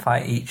want to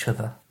fight each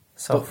other.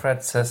 So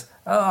Fred says,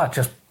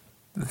 just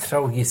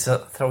throw each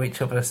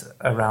other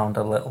around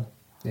a little.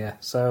 Yeah,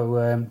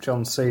 so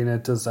John Cena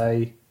does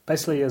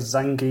basically a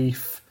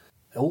Zangief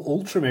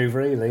ultra move,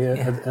 really.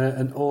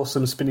 An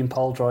awesome spinning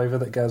pole driver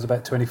that goes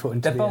about 20 foot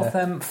into the air.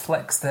 They both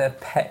flex their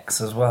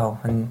pecs as well,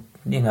 and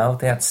they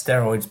had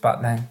steroids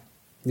back then.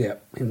 Yeah,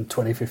 in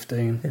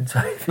 2015. In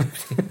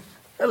 2015.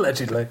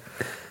 Allegedly.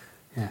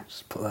 Yeah,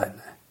 just put that in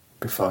there.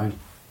 Be fine.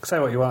 Say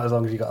what you want as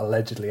long as you got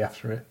allegedly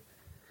after it.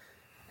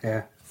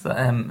 Yeah.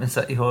 Is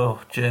that your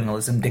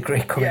journalism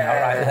degree coming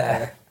out right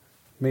there?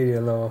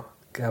 Media law,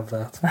 have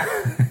that.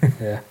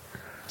 Yeah.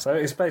 So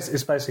it's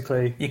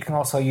basically... You can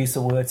also use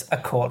the words a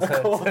court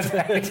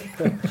heard.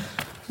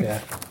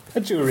 Yeah.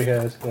 A jury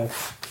heard, yeah.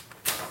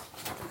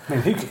 I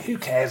mean, who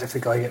cares if the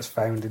guy gets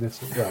found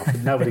innocent? Well,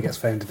 nobody gets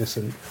found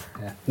innocent.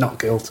 Yeah. Not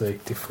guilty,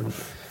 different.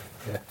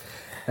 Yeah.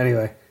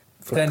 Anyway.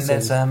 Then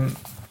there's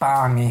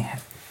Barney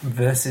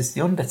versus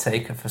The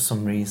Undertaker for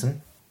some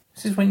reason.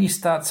 This is when you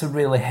start to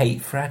really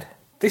hate Fred.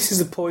 This is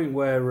the point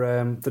where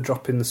they're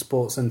dropping the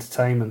sports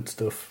entertainment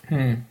stuff.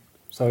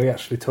 So he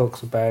actually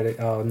talks about it.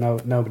 Oh, no,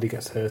 nobody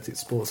gets hurt. It's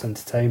sports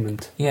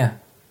entertainment. Yeah.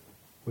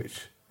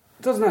 Which,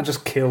 doesn't that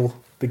just kill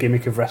the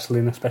gimmick of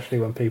wrestling, especially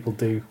when people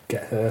do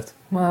get hurt?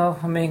 Well,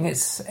 I mean,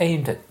 it's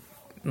aimed at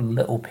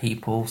little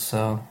people,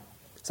 so...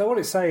 So what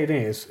it's saying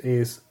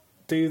is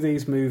do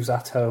these moves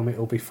at home,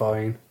 it'll be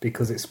fine,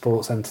 because it's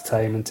sports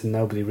entertainment and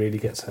nobody really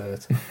gets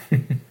hurt.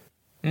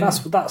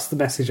 That's the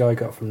message I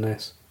got from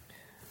this.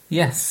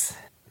 Yes.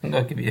 I'm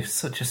going to give you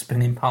such a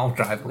spinning pile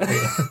driver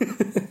here.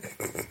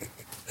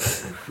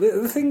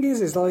 The thing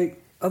is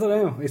like, I don't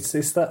know, it's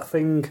that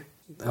thing,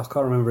 I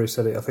can't remember who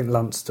said it, I think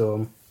Lance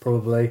Storm,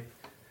 probably.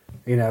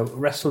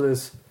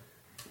 Wrestlers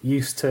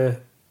used to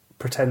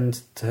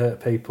pretend to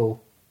hurt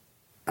people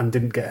and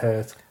didn't get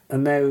hurt.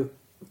 And now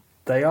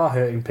they are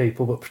hurting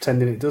people but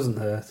pretending it doesn't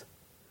hurt.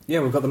 Yeah,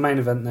 we've got the main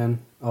event then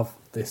of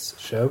this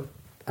show.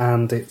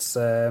 and it's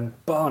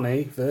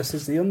Barney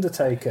versus The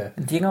Undertaker.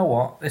 Do you know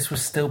what? This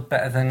was still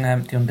better than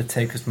The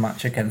Undertaker's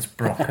match against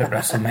Brock at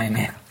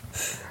WrestleMania.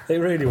 It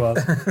really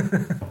was.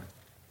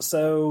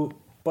 So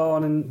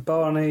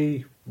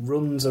Barney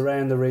runs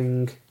around the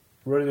ring,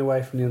 running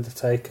away from The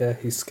Undertaker.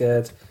 He's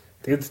scared.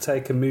 The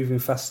Undertaker moving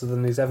faster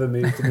than he's ever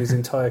moved in his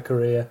entire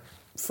career.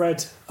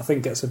 Fred, I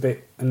think, gets a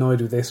bit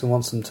annoyed with this and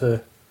wants them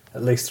to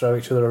at least throw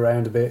each other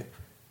around a bit.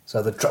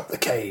 So they drop the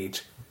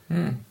cage.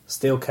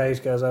 Steel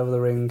cage goes over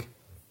the ring.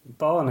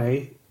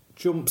 Barney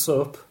jumps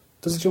up.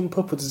 Does he jump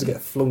up or does he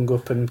get flung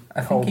up and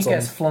I think holds he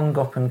gets on? flung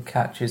up and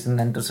catches and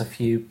then does a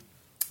few...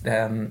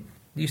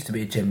 used to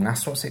be a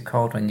gymnast. What's it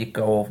called when you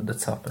go over the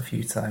top a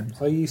few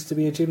times? I used to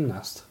be a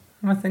gymnast.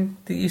 I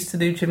think they used to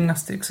do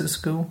gymnastics at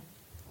school.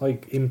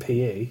 Like in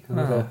PE.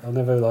 I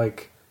never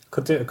like...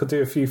 Could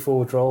do a few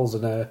forward rolls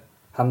and a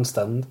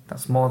handstand.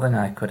 That's more than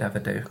I could ever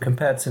do.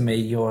 Compared to me,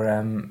 you're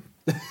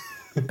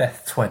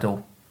Beth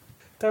Tweddle.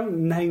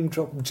 Don't name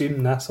drop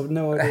gymnasts. I've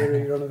no idea who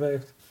you're on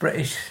about.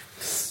 British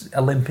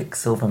Olympic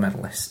silver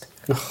medalist.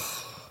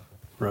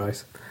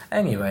 Right.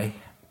 Anyway.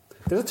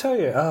 Did I tell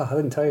you? I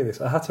didn't tell you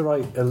this. I had to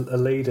write a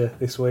leader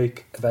this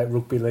week about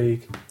rugby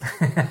league.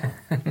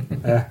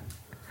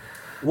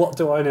 What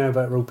do I know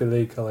about rugby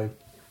league, Colin?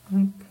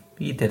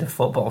 You did a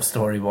football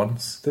story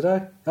once. Did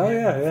I? Oh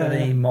yeah. For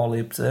the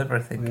Morley Observer,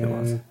 I think it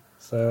was.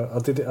 So I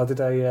did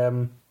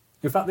a.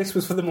 In fact, this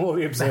was for the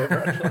Morley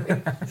Observer.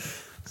 Actually.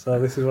 So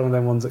this is one of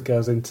them ones that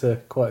goes into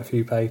quite a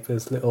few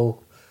papers.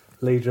 Little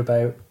leader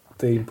about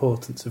the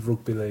importance of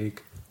rugby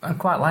league. I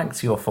quite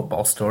liked your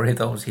football story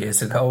those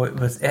years ago.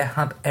 It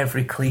had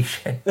every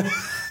cliche.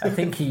 I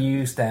think he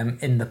used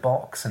in the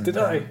box and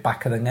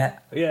back of the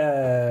net.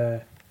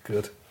 Yeah,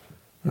 good.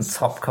 And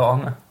top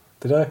corner.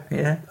 Did I?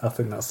 Yeah. I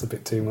think that's a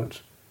bit too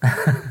much.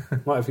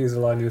 Might have used the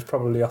line. He was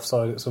probably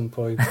offside at some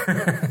point.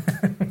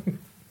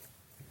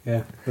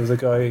 Yeah, there was a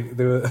guy.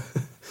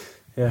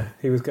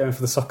 He was going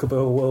for the Soccer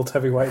Bowl World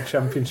Heavyweight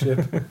Championship.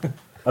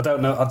 I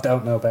don't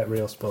know about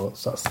real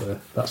sports. That's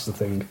the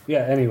thing.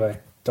 Yeah. Anyway,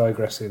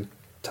 digressing,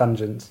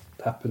 tangents.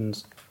 It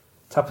happens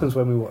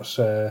when we watch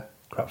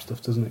crap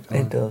stuff, doesn't it?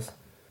 It does.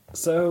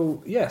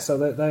 So yeah,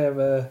 they have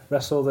a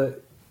wrestle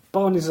that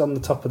Barney's on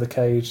the top of the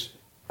cage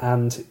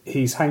and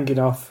he's hanging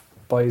off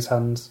by his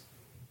hands,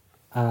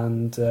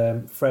 and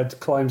Fred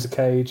climbs the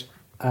cage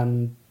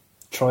and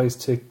tries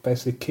to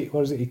basically kick.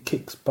 What is it? He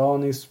kicks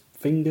Barney's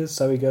fingers,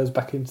 so he goes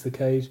back into the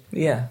cage.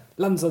 Yeah.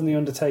 Lands on the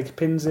Undertaker,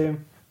 pins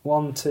him.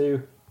 1,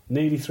 2,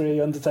 nearly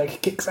 3. Undertaker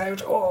kicks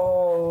out.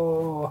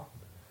 Oh!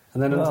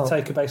 And then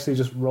Undertaker basically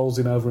just rolls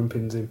him over and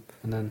pins him,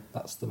 and then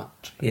that's the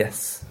match.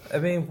 Yes. I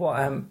mean,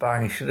 what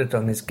Barney should have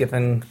done is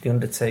given the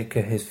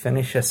Undertaker his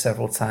finisher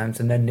several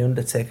times, and then the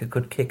Undertaker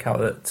could kick out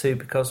at it too,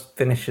 because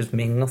finishers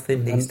mean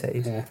nothing these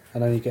days. Yeah,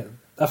 and then you get,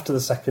 after the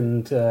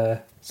second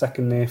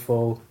near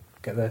fall,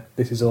 get the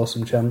 "This is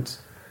awesome" chance.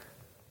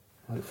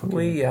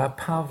 We are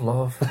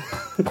Pavlov.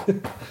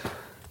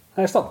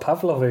 No, it's not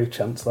Pavlov who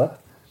chants that.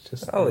 It's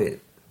just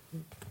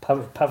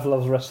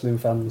Pavlov's wrestling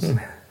fans.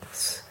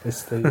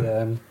 It's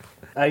the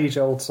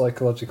age-old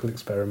psychological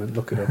experiment.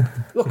 Look it up.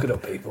 Look it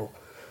up, people.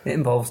 It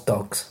involves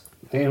dogs.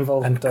 It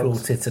involves and dogs.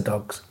 cruelty to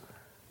dogs.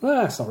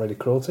 Well, it's not really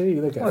cruelty.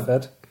 They get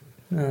fed.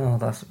 No,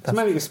 that's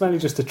it's mainly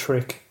just a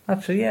trick.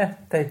 Actually, yeah,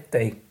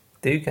 they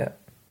do get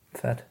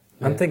fed.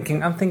 Yeah. I'm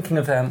thinking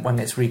of when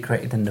it's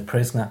recreated in The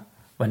Prisoner,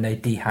 when they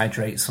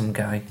dehydrate some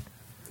guy.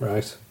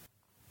 Right.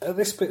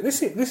 This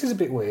is a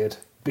bit weird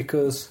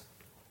because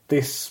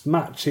this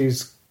match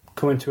is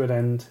coming to an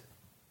end.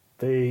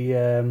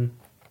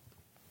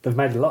 They've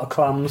made a lot of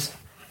clams.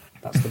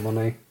 That's the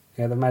money.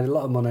 Yeah, they've made a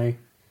lot of money.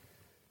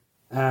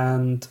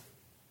 And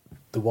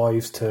the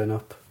wives turn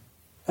up.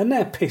 And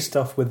they're pissed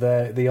off with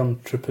the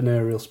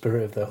entrepreneurial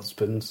spirit of their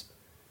husbands.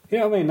 You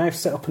know what I mean? They've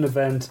set up an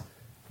event.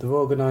 They've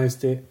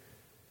organised it.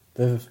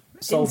 They've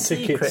sold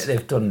tickets. In secret,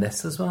 they've done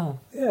this as well.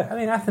 Yeah. I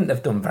mean, I think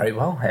they've done very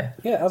well here.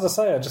 Yeah, as I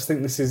say, I just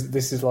think this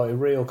is like a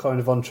real kind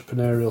of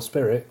entrepreneurial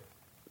spirit.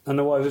 And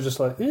the wives are just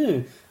like,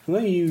 I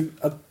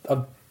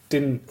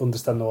didn't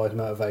understand the wife's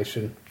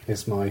motivation,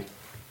 is my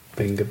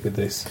thing with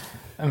this.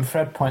 And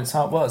Fred points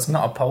out, well, it's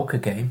not a poker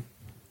game.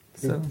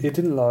 So He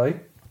didn't lie.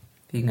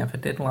 He never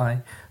did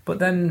lie. But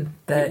then...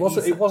 It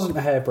wasn't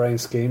a harebrained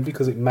scheme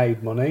because it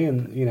made money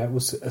and, it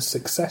was a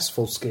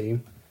successful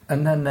scheme.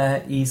 And then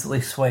they're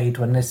easily swayed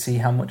when they see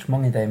how much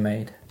money they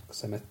made.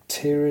 So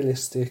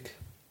materialistic,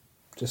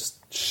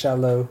 just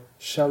shallow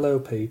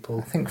people.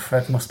 I think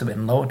Fred must have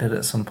been loaded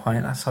at some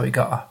point. That's how he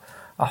got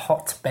a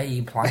hot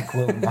babe like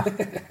Wilma.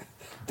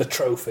 The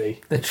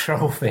trophy. The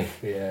trophy.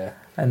 Yeah.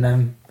 And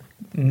then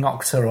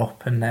knocked her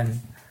up and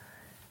then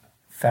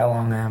fell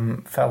on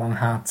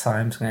hard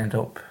times and ended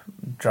up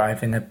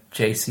driving a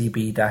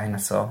JCB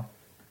dinosaur.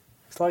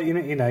 It's like, you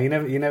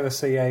never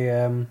see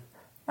a...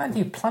 Mind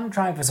you, plant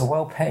drivers are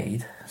well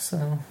paid,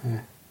 so...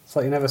 Yeah. It's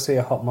like you never see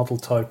a hot model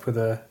type with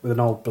an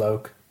old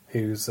bloke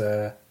who's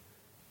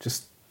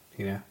just,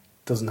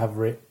 doesn't have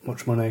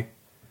much money.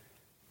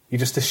 You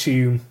just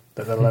assume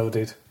that they're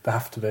loaded. They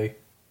have to be.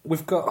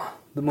 We've got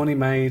the money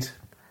made.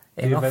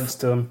 The event's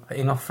done.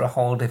 Enough for a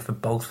holiday for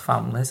both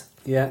families.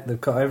 Yeah,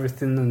 they've got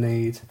everything they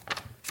need.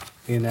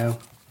 You know,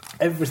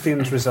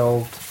 everything's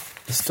resolved.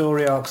 The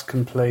story arc's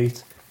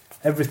complete.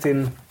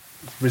 Everything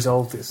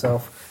resolved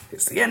itself.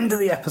 It's the end of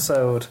the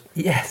episode.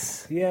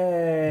 Yes.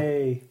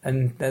 Yay!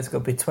 And there's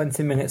going to be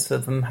 20 minutes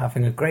of them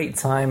having a great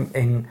time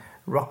in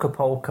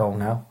Rocapulco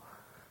now.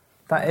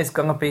 That is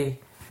going to be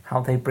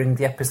how they bring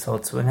the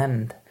episode to an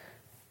end.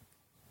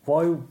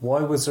 Why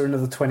was there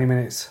another 20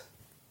 minutes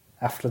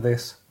after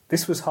this?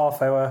 This was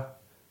half hour,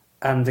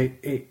 and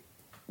it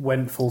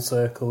went full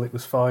circle. It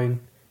was fine.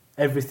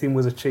 Everything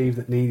was achieved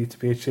that needed to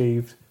be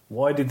achieved.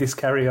 Why did this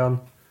carry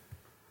on?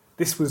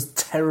 This was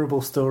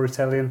terrible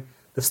storytelling.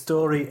 The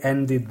story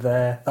ended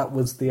there. That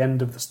was the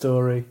end of the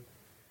story.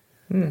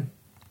 Well,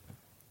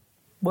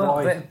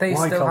 Why? they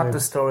Why, still Colin? have the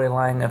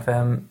storyline of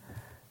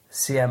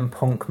CM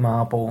Punk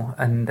Marble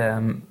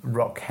and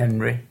Rock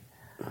Henry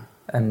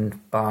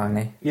and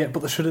Barney. Yeah,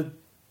 but they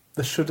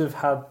should have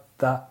had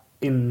that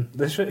in.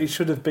 It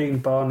should have been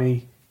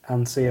Barney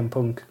and CM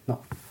Punk,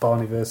 not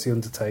Barney versus The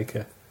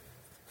Undertaker.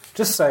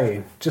 Just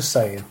saying.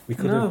 We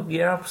could No, have.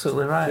 you're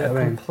absolutely right. Yeah,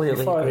 I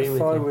completely agree with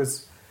you.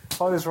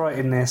 If I was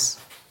writing this,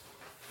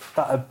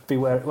 that'd be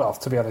where. Well,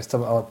 to be honest,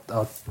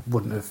 I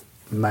wouldn't have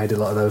made a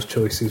lot of those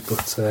choices,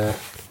 but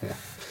yeah.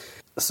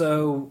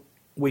 So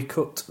we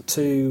cut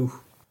to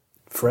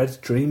Fred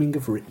dreaming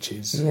of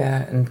riches.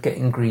 Yeah, and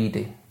getting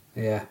greedy.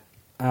 Yeah,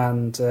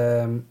 and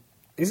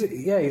is it?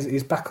 Yeah,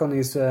 he's back on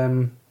his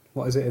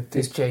what is it?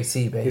 His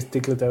JCB. His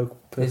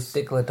Diglodocus. His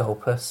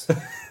Diglodopus.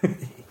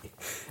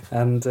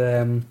 And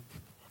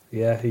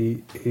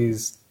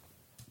his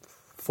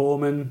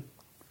foreman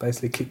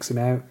basically kicks him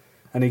out,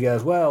 and he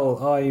goes, "Well,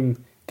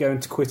 I'm going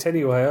to quit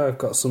anyway. I've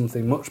got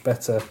something much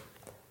better."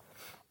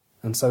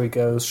 And so he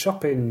goes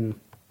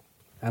shopping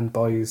and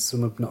buys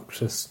some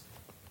obnoxious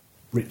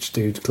rich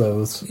dude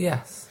clothes.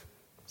 Yes.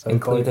 So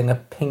Including a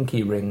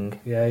pinky ring.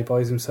 he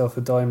buys himself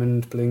a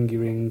diamond blingy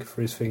ring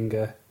for his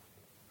finger.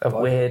 A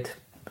weird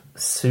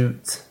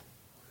suit.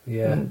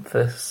 Yeah. And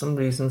for some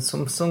reason,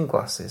 some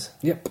sunglasses.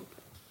 Yep.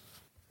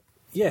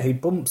 Yeah, he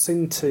bumps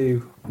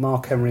into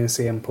Mark Henry and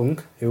CM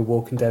Punk, who are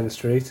walking down the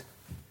street,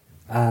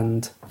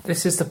 and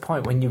This is the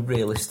point when you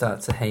really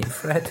start to hate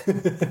Fred.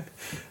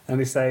 and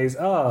he says,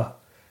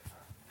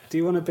 do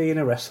you want to be in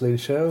a wrestling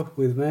show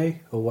with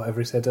me? Or whatever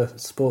he said, a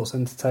sports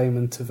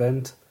entertainment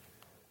event.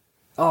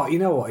 Oh, you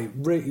know what?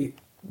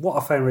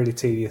 What I found really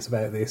tedious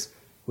about this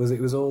was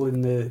it was all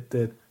in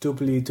the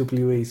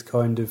WWE's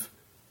kind of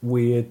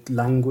weird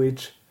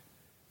language.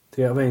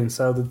 Do you know what I mean?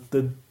 So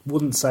they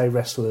wouldn't say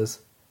wrestlers.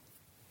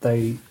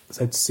 They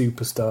said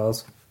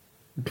superstars.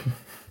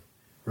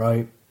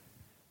 Right?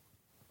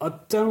 I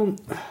don't...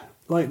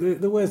 Like,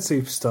 the word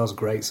superstars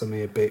grates on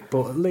me a bit,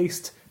 but at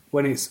least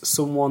when it's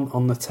someone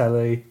on the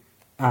telly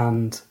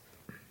and,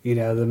 you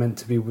know, they're meant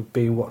to be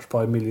being watched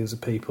by millions of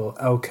people,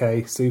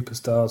 okay,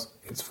 superstars,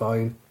 it's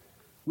fine.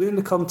 Within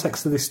the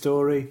context of this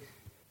story,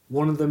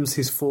 one of them's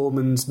his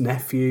foreman's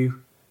nephew.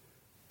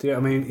 Do you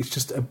know what I mean? It's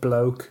just a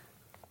bloke.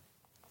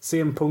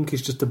 CM Punk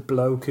is just a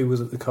bloke who was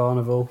at the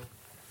carnival.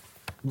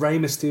 Rey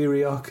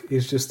Mysterio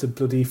is just a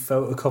bloody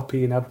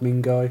photocopying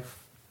admin guy.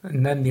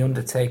 And then The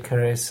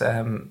Undertaker is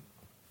an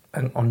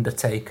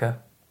Undertaker.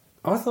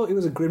 I thought he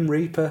was a Grim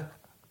Reaper.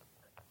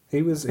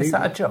 Is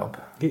that a job?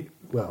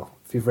 Well,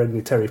 if you've read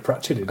any Terry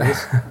Pratchett, it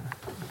is.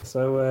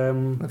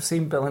 So, I've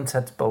seen Bill and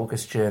Ted's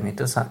Bogus Journey.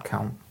 Does that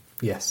count?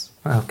 yes.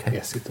 Okay.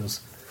 Yes, it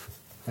does.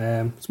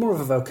 It's more of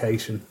a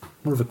vocation,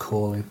 more of a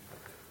calling.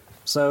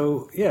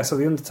 So, yeah, so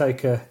The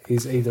Undertaker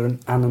is either an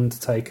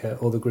Undertaker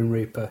or the Grim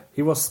Reaper.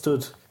 He was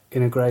stood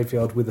in a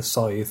graveyard with a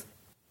scythe.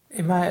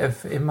 It might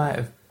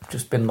have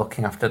just been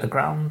looking after the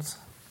grounds.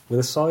 With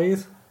a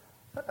scythe?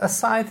 A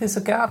scythe is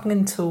a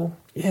gardening tool.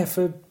 Yeah,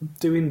 for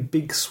doing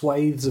big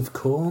swathes of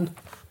corn.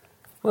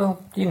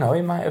 Well, you know,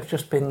 he might have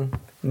just been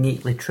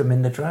neatly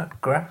trimming the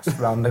grass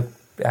around the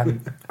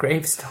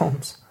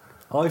gravestones.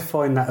 I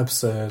find that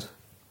absurd.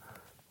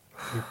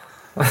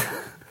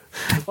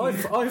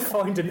 I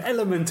find an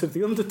element of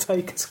The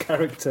Undertaker's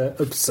character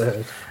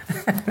absurd.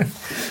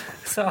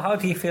 So how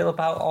do you feel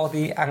about all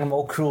the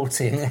animal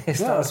cruelty and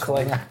historical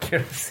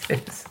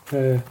inaccuracies?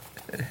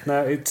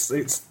 No, it's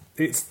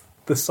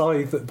the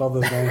scythe that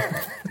bothers me.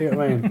 Do you know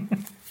what I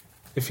mean?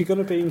 If you're going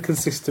to be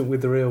inconsistent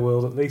with the real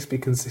world, at least be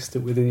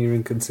consistent within your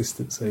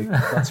inconsistency.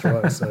 That's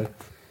what I say.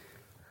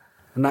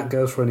 And that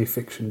goes for any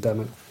fiction,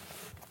 damn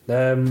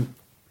it.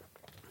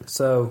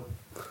 So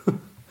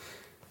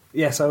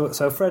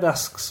Fred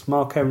asks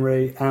Mark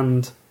Henry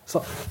and...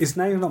 So his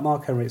name's not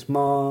Mark Henry, it's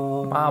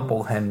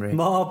Marble Henry.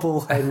 Marble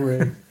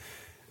Henry.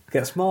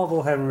 Gets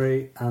Marble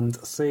Henry and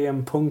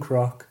CM Punk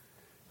Rock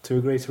to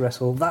agree to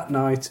wrestle that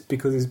night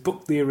because he's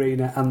booked the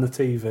arena and the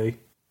TV.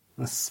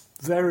 That's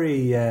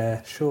very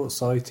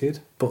short-sighted,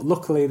 but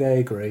luckily they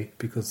agree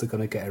because they're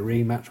going to get a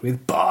rematch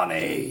with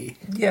Barney.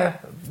 Yeah,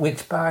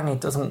 which Barney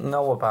doesn't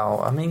know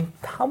about. I mean,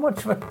 how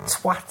much of a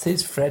twat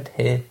is Fred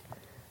here?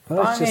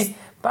 Well,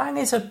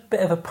 Barney's a bit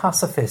of a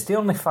pacifist. He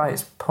only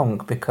fights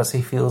Punk because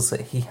he feels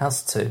that he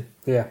has to.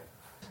 Yeah.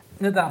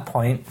 And at that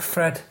point,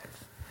 Fred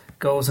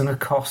goes and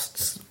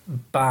accosts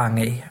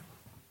Barney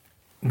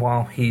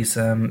while he's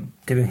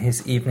doing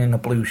his evening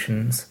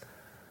ablutions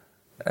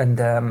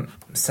and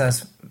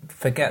says,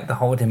 forget the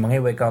holding money,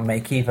 we're going to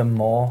make even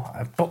more.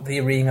 I've booked the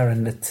arena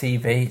and the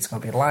TV, it's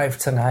going to be live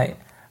tonight.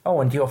 Oh,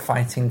 and you're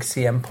fighting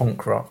CM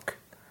Punk Rock.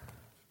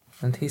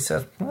 And he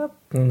says, well,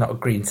 I'm not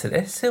agreeing to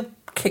this, he'll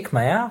kick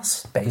my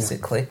ass,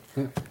 basically.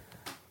 Yeah.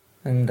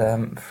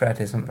 And Fred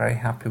isn't very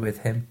happy with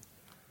him.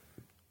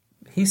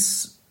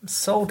 He's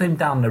sold him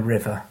down the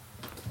river.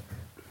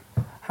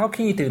 How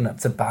can you do that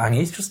to Barney?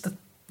 He's just a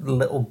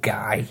little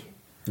guy.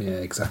 Yeah,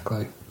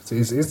 exactly.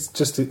 It's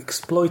just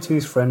exploiting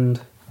his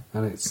friend,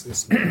 and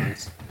it's not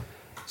nice.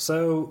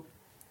 So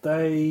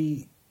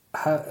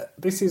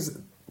this is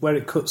where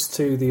it cuts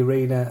to the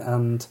arena,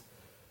 and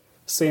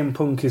CM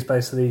Punk is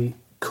basically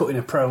cutting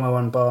a promo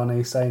on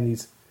Barney, saying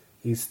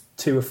he's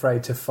too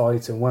afraid to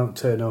fight and won't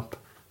turn up.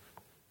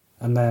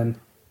 And then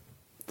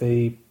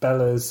the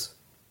Boulders,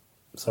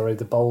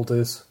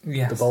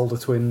 yes. the Boulder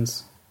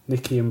twins,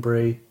 Nikki and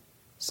Brie,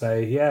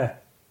 say, yeah,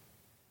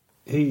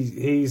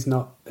 he's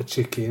not a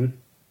chicken.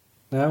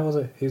 No, was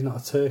it? He's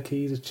not a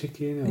turkey, he's a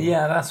chicken? Or...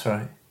 Yeah, that's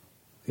right.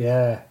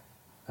 Yeah.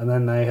 And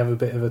then they have a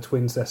bit of a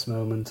twincest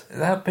moment.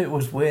 That bit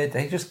was weird.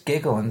 They just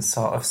giggle and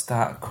sort of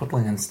start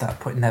cuddling and start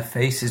putting their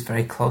faces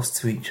very close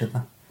to each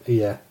other.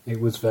 Yeah, it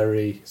was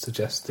very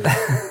suggestive.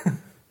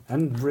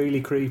 And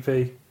really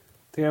creepy.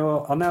 You know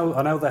what? I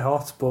know they're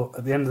hot, but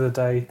at the end of the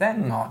day... They're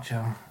not,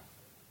 Joe.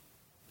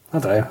 I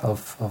don't know,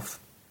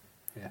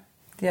 yeah.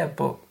 Yeah,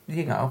 but,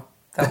 you know,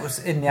 that was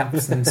in the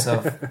absence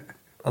of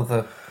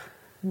other...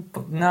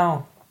 But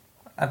no,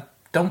 I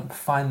don't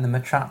find them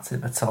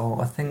attractive at all.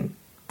 I think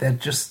they're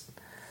just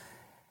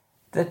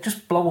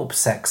blow-up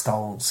sex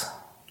dolls.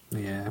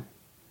 Yeah.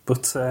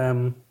 But,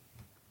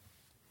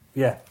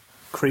 yeah,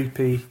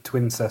 creepy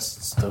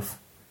twincest stuff.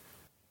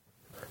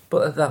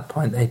 But at that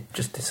point, they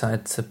just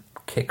decide to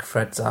kick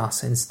Fred's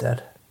ass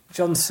instead.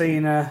 John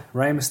Cena,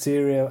 Rey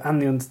Mysterio, and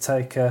The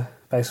Undertaker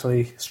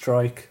basically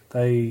strike.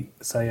 They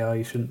say, oh,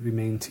 you shouldn't be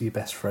mean to your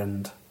best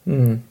friend.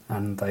 Mm.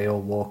 And they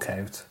all walk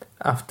out.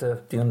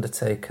 After The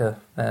Undertaker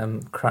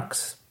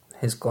cracks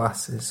his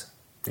glasses.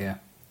 Yeah.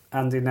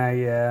 And in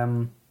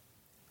a...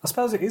 I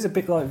suppose it is a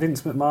bit like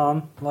Vince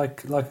McMahon,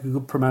 like a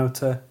good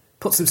promoter,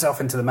 puts himself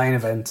into the main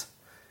event.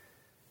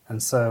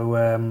 And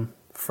so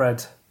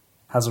Fred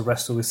has a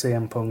wrestle with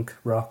CM Punk,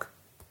 Rock.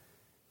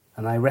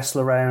 And they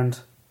wrestle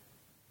around,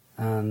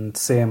 and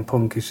CM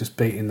Punk is just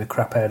beating the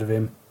crap out of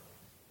him.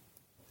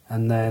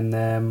 And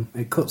then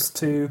it cuts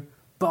to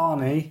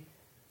Barney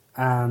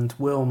and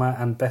Wilma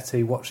and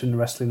Betty watching the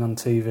wrestling on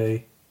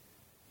TV.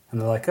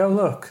 And they're like, oh,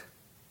 look,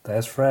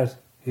 there's Fred.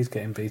 He's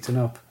getting beaten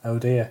up. Oh,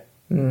 dear.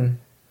 Mm.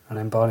 And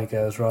then Barney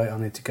goes, right, I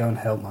need to go and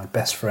help my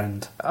best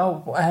friend.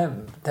 Oh,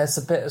 there's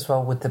a bit as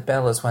well with the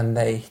Bellas when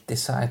they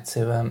decide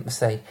to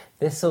say,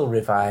 this'll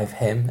revive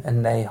him,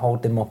 and they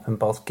hold him up and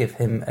both give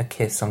him a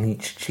kiss on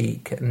each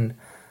cheek and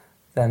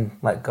then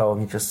let go,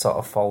 and he just sort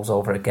of falls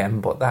over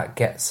again. But that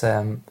gets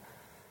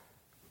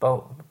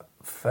both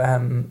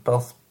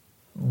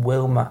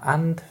Wilma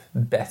and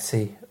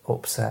Betty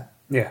upset.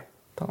 Yeah.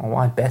 Don't know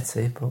why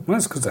Betty, but... Well,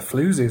 it's because they're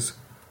floozies.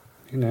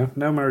 You know,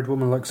 no married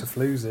woman likes a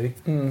floozy.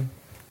 Mm.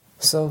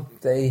 So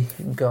they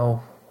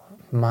go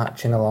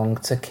marching along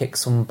to kick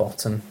some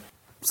bottom.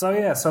 So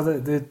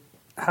they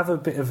have a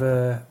bit of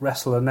a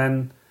wrestle, and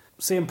then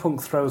CM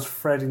Punk throws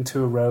Fred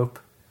into a rope.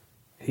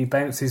 He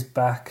bounces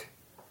back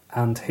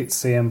and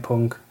hits CM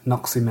Punk,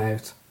 knocks him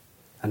out.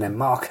 And then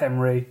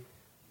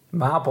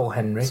Marble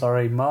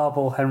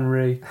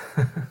Henry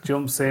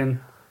jumps in,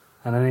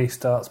 and then he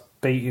starts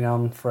beating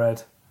on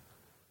Fred.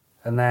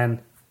 And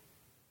then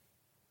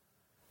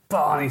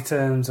Barney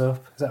turns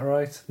up. Is that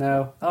right?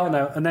 No. Oh,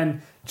 no. And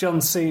then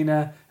John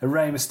Cena and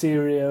Rey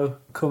Mysterio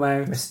come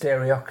out.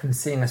 Mysterio and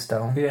Cena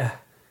Stone. Yeah.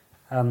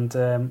 And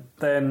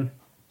then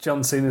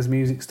John Cena's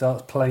music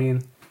starts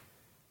playing.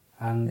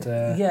 And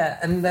yeah,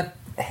 and they're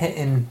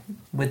hitting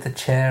with the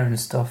chair and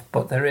stuff,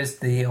 but there is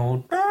the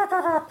old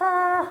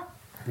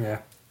yeah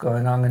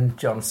going on, and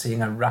John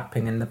Cena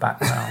rapping in the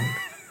background.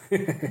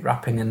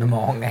 Rapping in the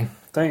morning.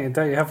 Don't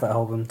you have that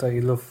album? Don't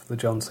you love the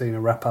John Cena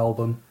rap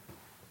album?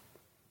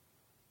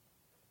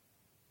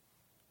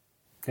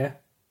 Yeah.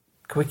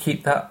 Can we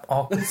keep that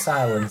awkward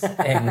silence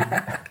in?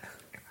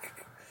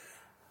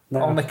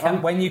 No,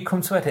 when you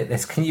come to edit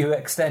this, can you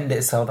extend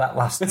it so that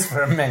lasts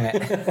for a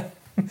minute?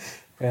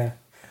 Yeah.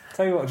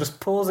 Tell you what, just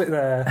pause it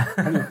there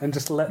and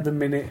just let the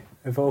minute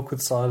of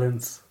awkward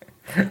silence.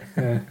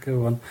 Yeah,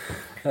 go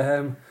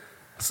on.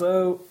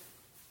 So,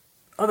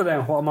 I don't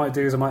know, what I might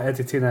do is I might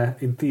edit in a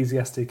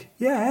enthusiastic,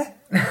 yeah,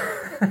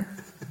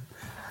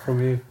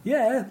 from you.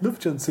 Yeah, love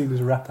John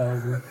Cena's rap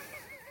album.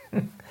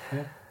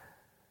 Yeah.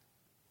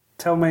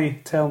 Tell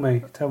me,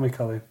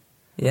 Colin.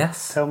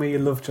 Yes? Tell me you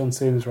love John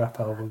Cena's rap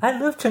album. I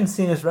love John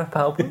Cena's rap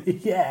album.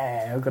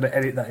 Yeah, I'm going to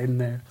edit that in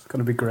there. It's going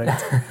to be great.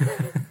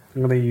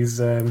 I'm going to use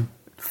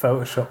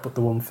Photoshop, but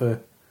the one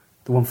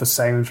for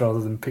sound rather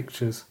than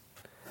pictures.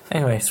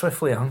 Anyway,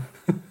 swiftly on.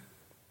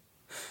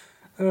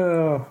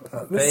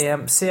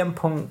 CM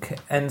Punk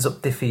ends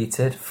up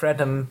defeated. Fred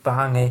and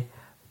Barney.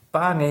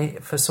 Barney,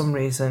 for some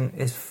reason,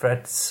 is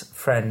Fred's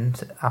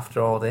friend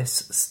after all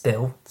this,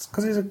 still. It's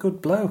because he's a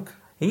good bloke.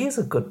 He is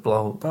a good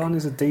bloke.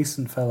 Barney's a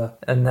decent fella.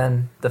 And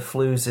then the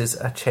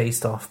Floozes are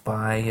chased off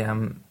by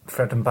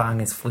Fred and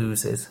Barney's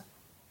Floozes.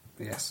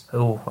 Yes.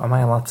 Oh, am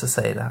I allowed to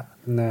say that?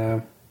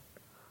 No.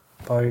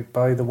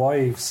 By the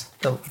wives.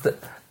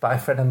 By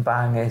Fred and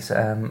Barney's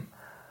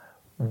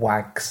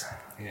wags.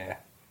 Yeah.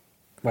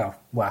 Well,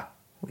 wah.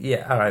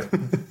 Yeah, alright.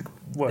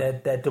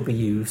 they're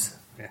W's.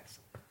 Yes.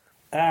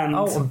 And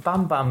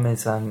Bam Bam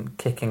is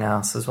kicking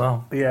ass as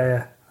well.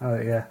 Yeah.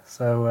 Yeah.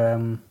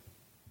 So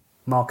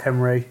Mark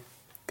Henry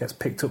gets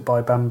picked up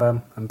by Bam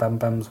Bam, and Bam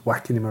Bam's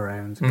whacking him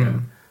around.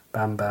 Going,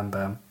 bam, bam,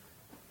 bam.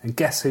 And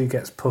guess who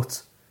gets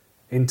put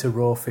into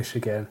Rawfish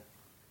again?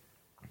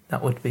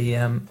 That would be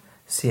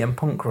CM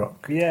Punk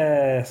Rock.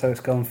 Yeah, so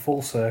it's gone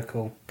full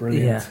circle.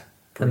 Brilliant. Yeah.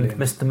 Brilliant.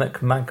 And Mr.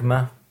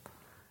 McMagma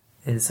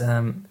is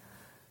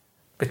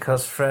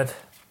because Fred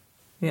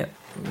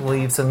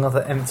leaves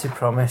another empty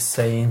promise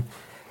saying,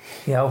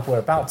 we're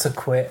about to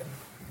quit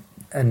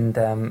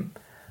and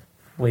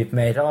we've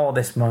made all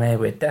this money,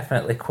 we're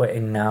definitely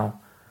quitting now.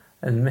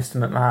 And Mr.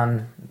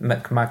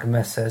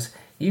 McMagma says,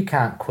 you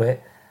can't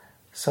quit.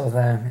 So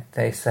then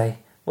they say,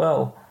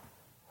 well,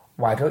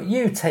 why don't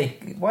you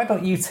take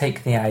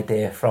the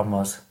idea from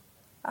us?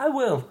 I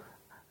will.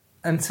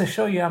 And to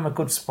show you I'm a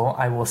good sport,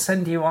 I will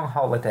send you on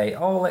holiday,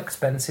 all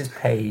expenses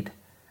paid,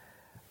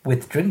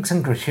 with drinks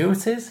and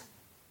gratuities.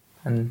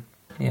 And,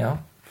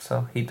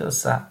 so he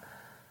does that.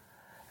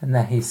 And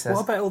then he says...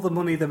 What about all the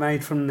money they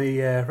made from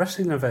the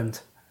wrestling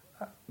event?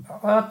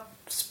 I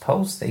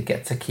suppose they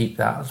get to keep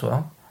that as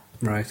well.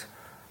 Right.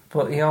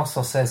 But he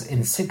also says,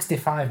 in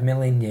 65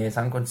 million years,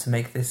 I'm going to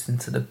make this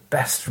into the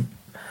best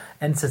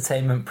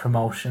entertainment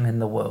promotion in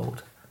the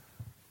world.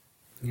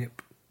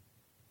 Yep.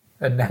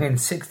 And then in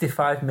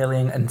 65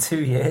 million and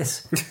 2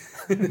 years...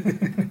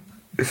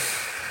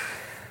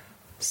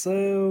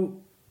 So,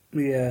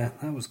 yeah,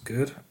 that was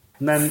good.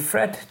 And then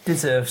Fred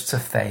deserves to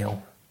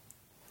fail.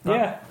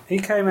 Yeah, he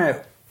came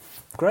out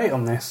great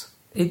on this.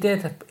 He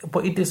did,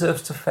 but he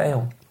deserves to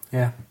fail.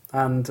 Yeah,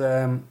 and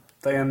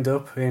they end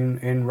up in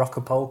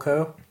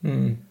Rockapolco.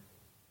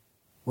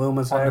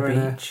 Wilma's on there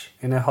the beach.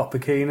 in a hot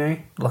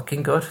bikini.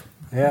 Looking good.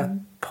 Yeah.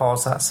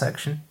 Pause that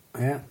section.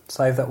 Yeah,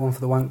 save that one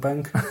for the wank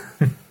bank.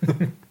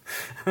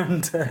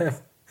 And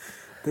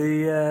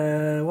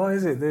what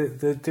is it?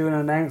 They're doing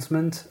an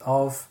announcement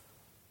of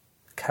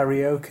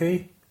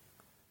karaoke,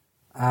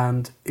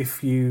 and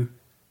if you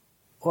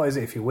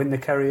win the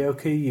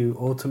karaoke, you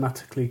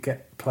automatically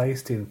get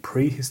placed in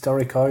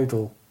Prehistoric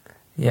Idol.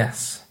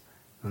 Yes.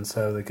 And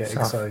so they get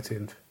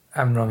excited.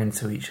 And rung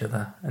into each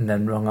other, and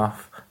then rung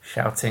off,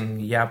 shouting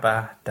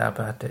 "Yabba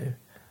Dabba Doo."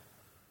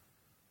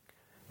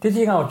 Did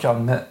you know,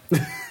 John, that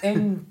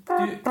in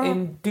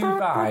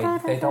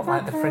Dubai they don't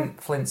like the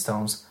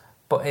Flintstones,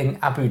 but in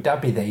Abu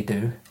Dhabi they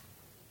do?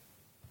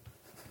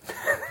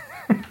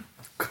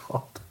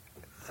 God.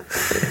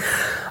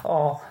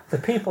 Oh, the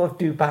people of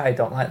Dubai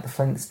don't like the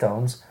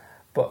Flintstones,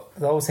 but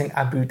those in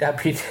Abu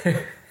Dhabi do.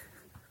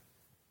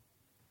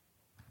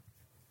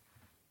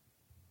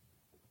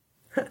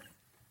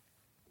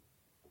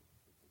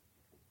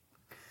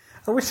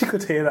 I wish you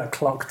could hear that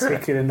clock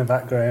ticking in the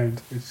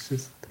background. It's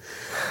just...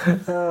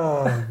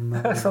 Oh,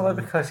 man. That's only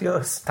because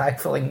you're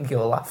stifling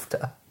your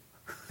laughter.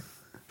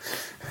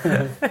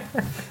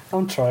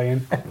 I'm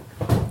trying.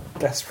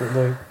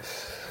 Desperately.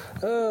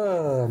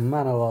 Oh,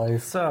 man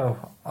alive.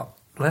 So,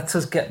 let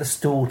us get the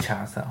stool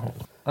chart out.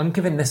 I'm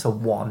giving this a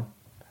 1.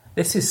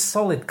 This is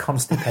solid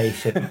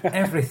constipation.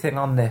 Everything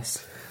on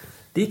this.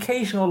 The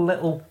occasional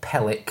little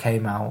pellet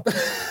came out.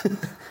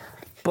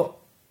 But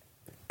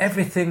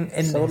everything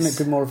in this... So wouldn't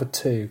it be more of a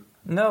 2?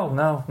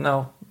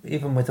 No.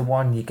 Even with a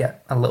 1, you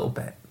get a little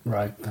bit.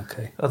 Right,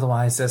 okay.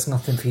 Otherwise, there's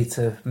nothing for you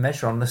to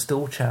measure on the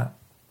stool chart.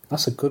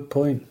 That's a good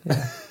point.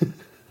 Yeah.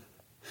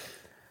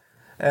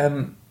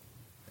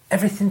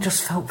 Everything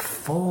just felt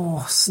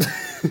forced.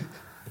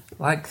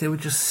 Like they were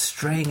just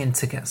straining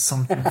to get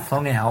something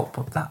funny out,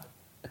 but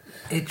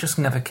it just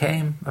never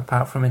came,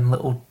 apart from in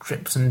little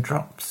drips and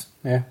drops.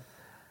 Yeah.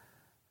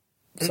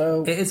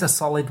 So it is a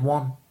solid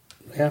 1.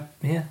 Yeah.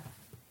 Yeah.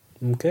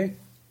 Okay.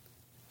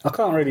 I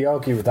can't really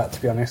argue with that,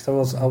 to be honest. I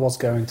was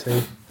going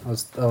to. I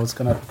was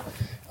going to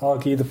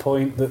argue the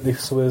point that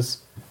this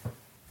was,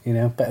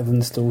 better than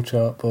the stool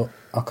chart, but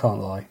I can't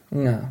lie.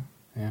 No.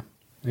 Yeah.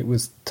 It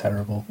was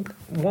terrible.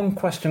 One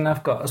question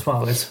I've got as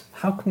well is,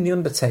 how come The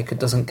Undertaker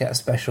doesn't get a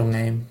special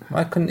name?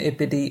 Why couldn't it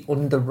be the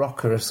Under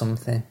Rocker or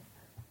something?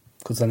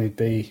 Because then he'd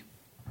be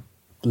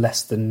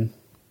less than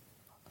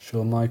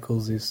Shawn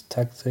Michaels'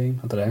 tag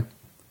team. I don't know.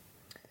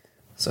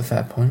 That's a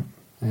fair point.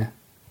 Yeah.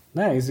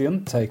 No, he's The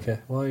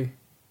Undertaker. Why?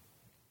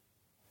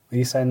 Are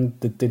you saying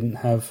they didn't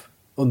have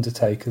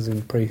Undertakers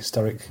in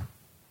prehistoric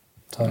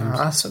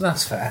times? No,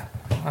 that's fair.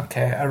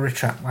 Okay, I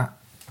retract that.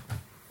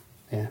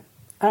 Yeah.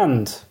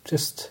 And,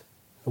 just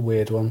a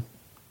weird one.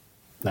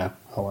 No,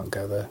 I won't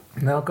go there.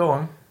 No, go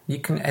on. You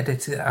can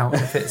edit it out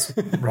if it's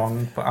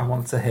wrong, but I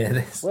want to hear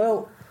this.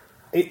 Well,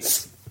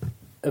 it's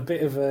a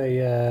bit of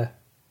a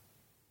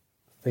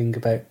thing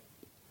about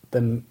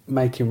them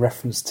making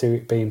reference to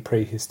it being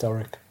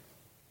prehistoric.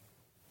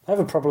 I have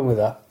a problem with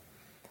that.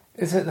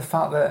 Is it the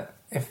fact that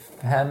if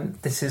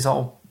this is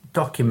all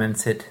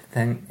documented,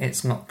 then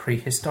it's not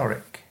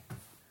prehistoric?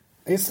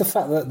 It's the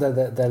fact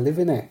that they're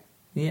living it.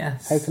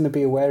 Yes. How can they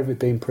be aware of it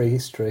being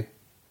prehistory?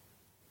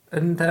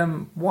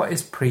 And what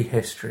is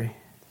prehistory?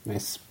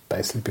 It's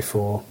basically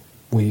before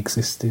we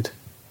existed.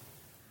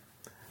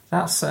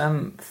 That's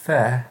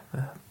fair,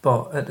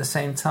 but at the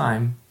same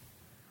time,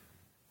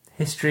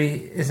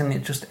 history, isn't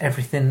it just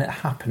everything that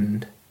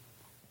happened?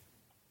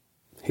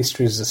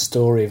 History is a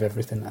story of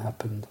everything that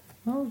happened.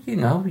 Well,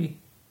 you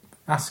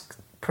ask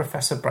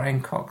Professor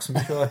Brian Cox,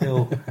 I'm sure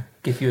he'll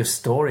give you a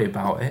story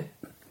about it.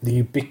 The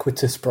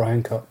ubiquitous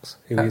Brian Cox,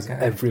 who is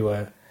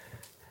everywhere.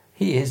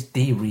 He is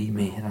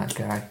D-Remy, that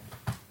guy.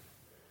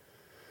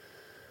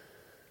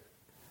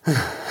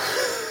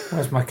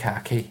 Where's my car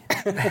key?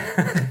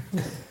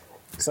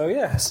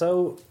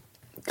 So,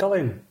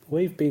 Colin,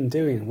 we've been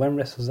doing When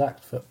Wrestlers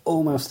Act for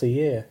almost a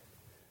year.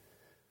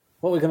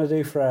 What are we going to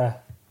do for our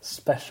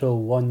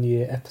special 1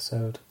 year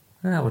episode?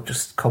 We'll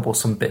just cobble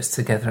some bits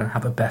together and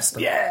have a best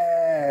of.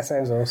 Yeah,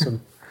 sounds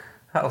awesome.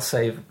 That'll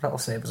save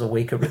us a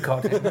week of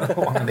recording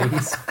one of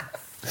these.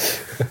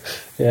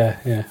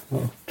 Yeah.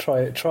 Well,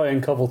 try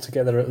and cobble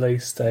together at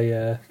least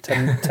a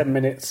 10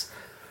 minutes.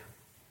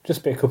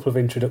 Just be a couple of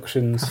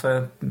introductions.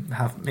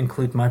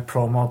 Include my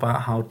promo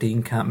about how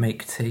Dean can't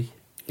make tea.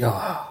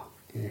 Oh,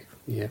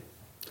 yeah.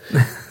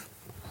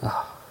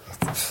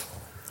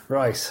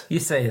 Right. You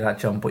say that,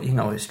 John, but you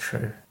know it's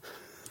true.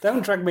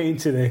 Don't drag me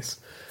into this.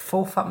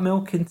 Full fat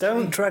milk in tea.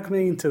 Don't drag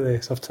me into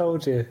this. I've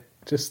told you.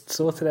 Just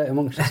sort it out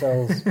amongst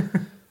yourselves.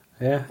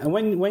 Yeah. And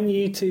when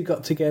you two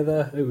got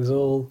together, it was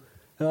all,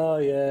 oh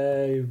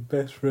yeah,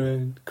 best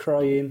friend,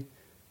 crying,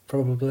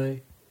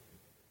 probably.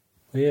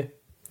 Were you?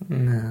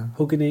 No.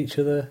 Hugging each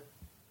other,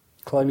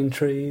 climbing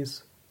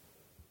trees.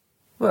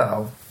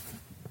 Well,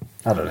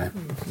 I don't know.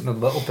 A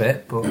little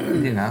bit, but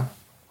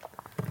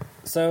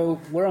So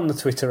we're on the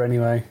Twitter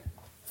anyway.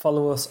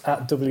 Follow us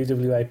at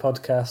WWA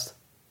Podcast.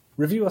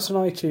 Review us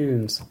on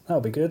iTunes.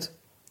 That'll be good.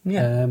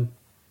 Yeah.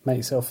 Make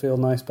yourself feel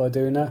nice by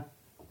doing that.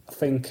 I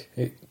think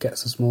it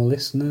gets us more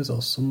listeners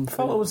or something.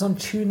 Follow us on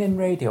TuneIn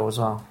Radio as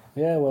well.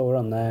 Yeah, well, we're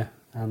on there.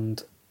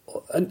 And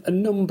a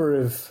number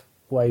of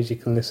ways you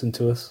can listen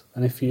to us.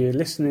 And if you're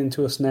listening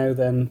to us now,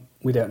 then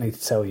we don't need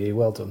to tell you.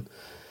 Well done.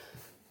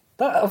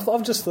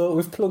 I've just thought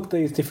we've plugged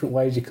these different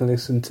ways you can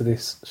listen to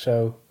this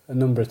show a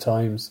number of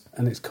times,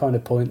 and it's kind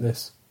of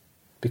pointless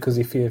because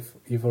if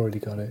you've already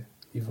got it,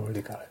 you've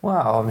already got it.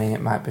 Well, I mean,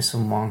 it might be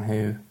someone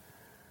who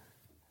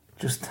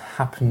just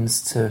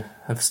happens to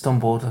have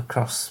stumbled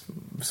across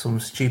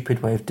some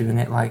stupid way of doing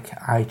it, like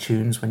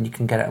iTunes, when you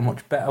can get it a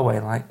much better way,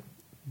 like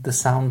the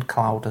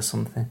SoundCloud or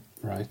something.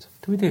 Right.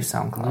 Do we do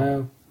SoundCloud?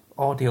 No.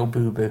 Audio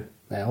Boo Boo.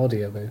 Yeah,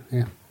 Audio Boo,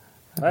 yeah.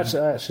 I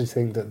actually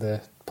think that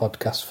the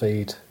podcast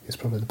feed is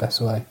probably the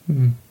best way.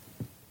 Mm.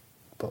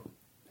 But,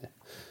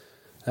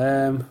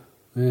 yeah.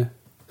 Yeah.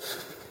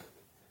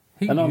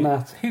 And on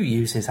that... Who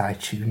uses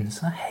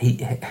iTunes? I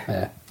hate it.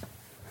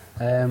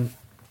 Yeah.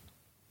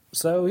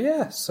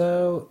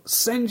 So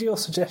send your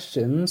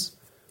suggestions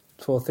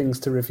for things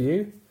to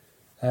review.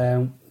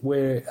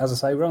 We're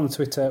on the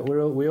Twitter.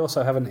 We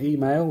also have an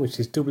email, which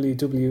is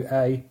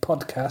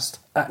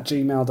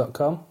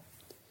wwapodcast@gmail.com,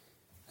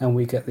 and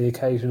we get the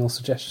occasional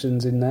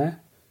suggestions in there.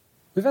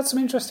 We've had some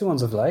interesting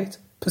ones of late.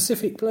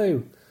 Pacific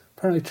Blue.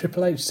 Apparently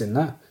Triple H's in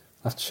that.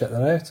 I'll have to check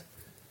that out.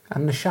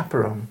 And the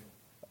Chaperone.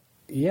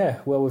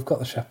 Yeah, well, we've got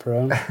the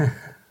Chaperone.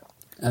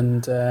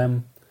 And,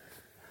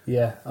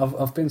 yeah,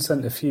 I've been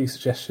sent a few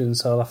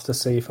suggestions, so I'll have to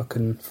see if I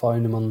can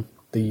find them on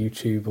the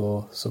YouTube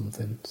or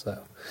something.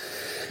 So,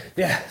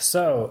 yeah,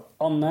 so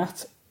on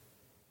that,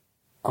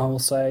 I will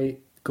say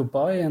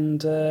goodbye,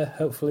 and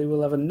hopefully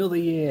we'll have another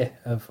year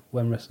of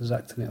When Wrestlers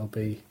Act, and it'll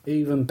be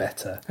even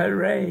better.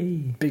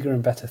 Hooray! Bigger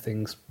and better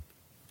things.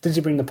 Did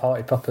you bring the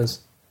party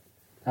poppers?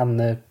 And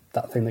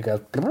that thing that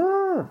goes...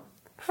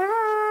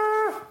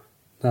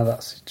 No,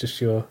 that's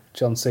just your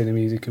John Cena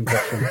music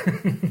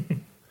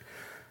impression.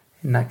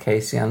 In that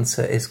case, the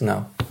answer is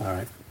no. All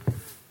right.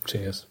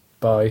 Cheers.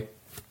 Bye.